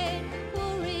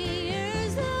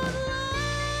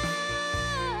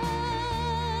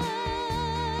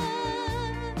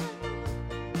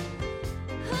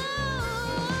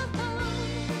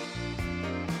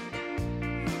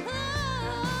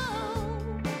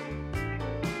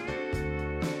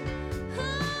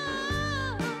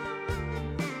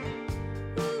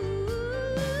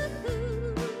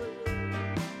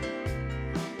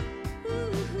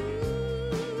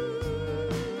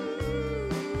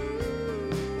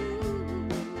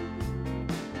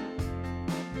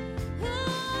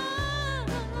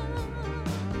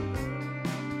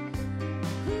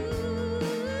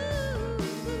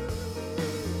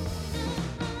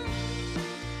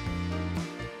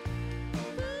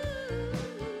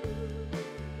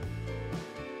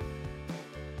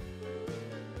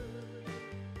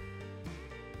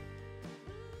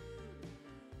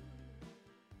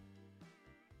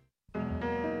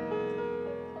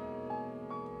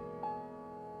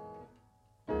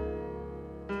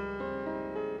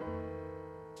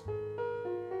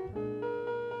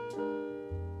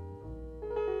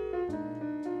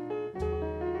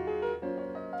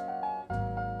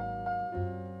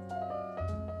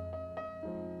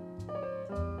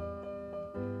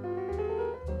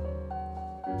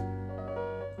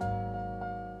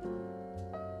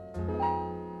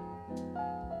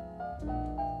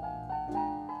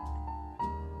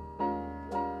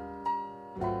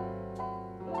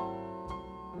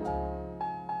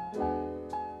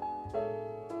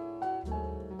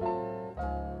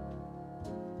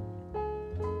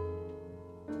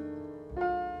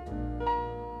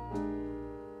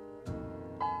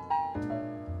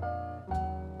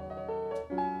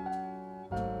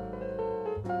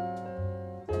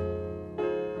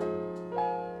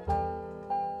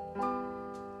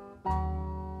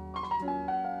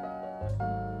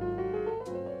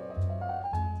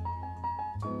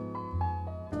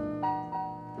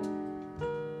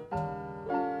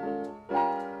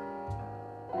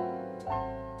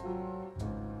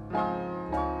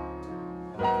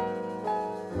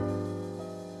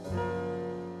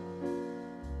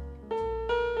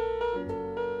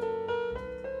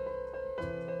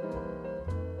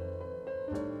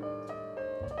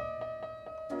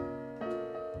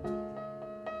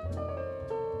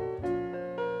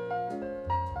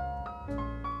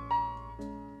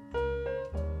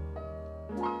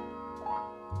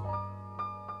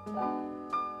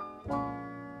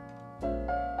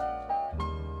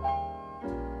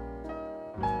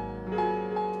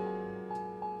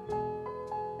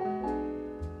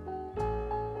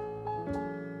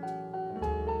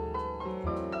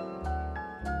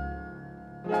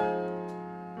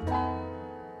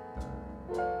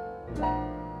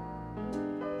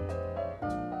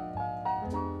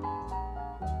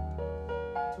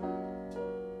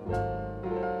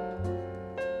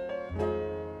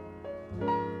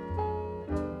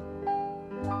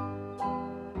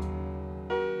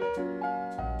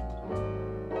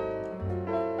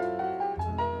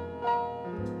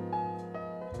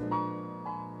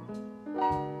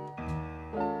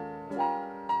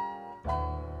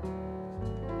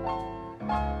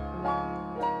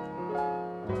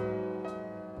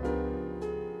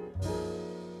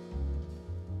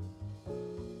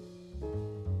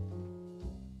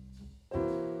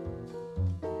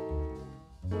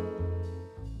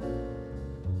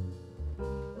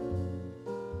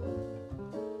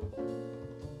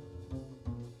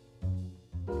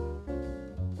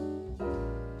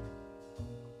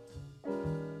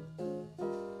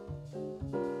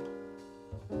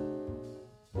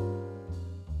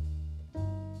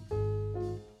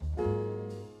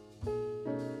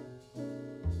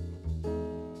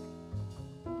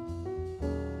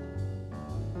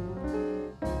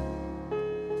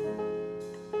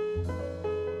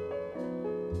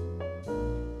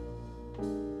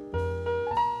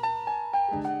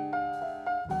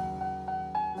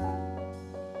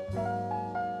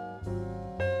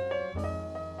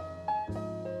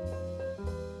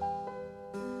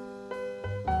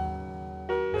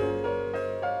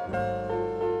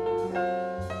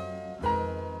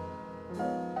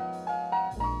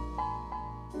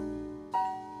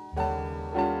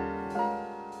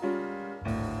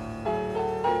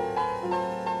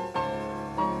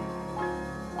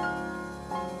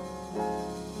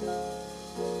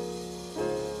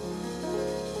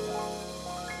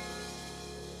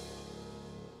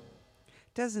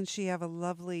 Doesn't she have a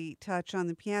lovely touch on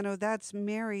the piano? That's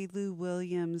Mary Lou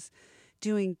Williams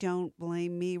doing Don't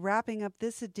Blame Me, wrapping up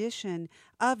this edition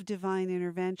of Divine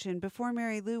Intervention. Before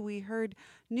Mary Lou, we heard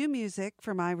new music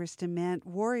from Iris DeMent,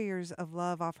 Warriors of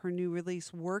Love, off her new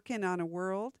release, Workin' on a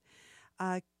World.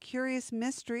 Curious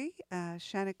Mystery,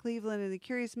 Shanna Cleveland and the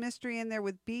Curious Mystery in there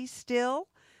with Be Still.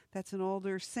 That's an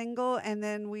older single. And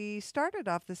then we started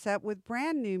off the set with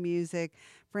brand new music,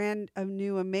 brand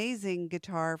new amazing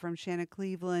guitar from Shanna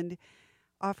Cleveland.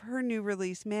 Off her new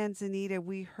release, Manzanita,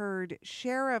 we heard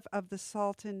Sheriff of the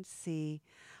Salton Sea.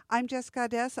 I'm Jessica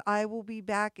Dess. I will be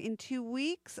back in 2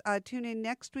 weeks. Tune in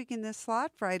next week in this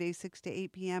slot, Friday, 6 to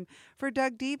 8 p.m. for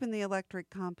Dug Deep in the Electric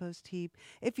Compost Heap.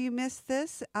 If you missed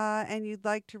this and you'd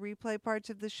like to replay parts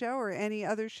of the show or any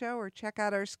other show or check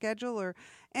out our schedule or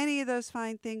any of those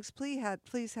fine things,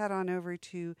 please head on over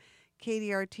to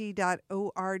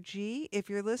kdrt.org. If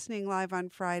you're listening live on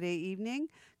Friday evening,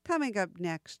 coming up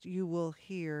next, you will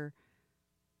hear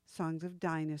Songs of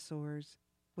Dinosaurs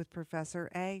with Professor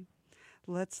A.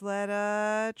 Let's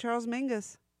let Charles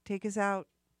Mingus take us out.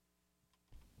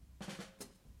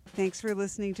 Thanks for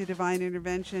listening to Divine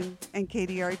Intervention and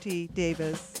KDRT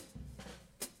Davis.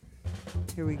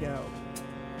 Here we go.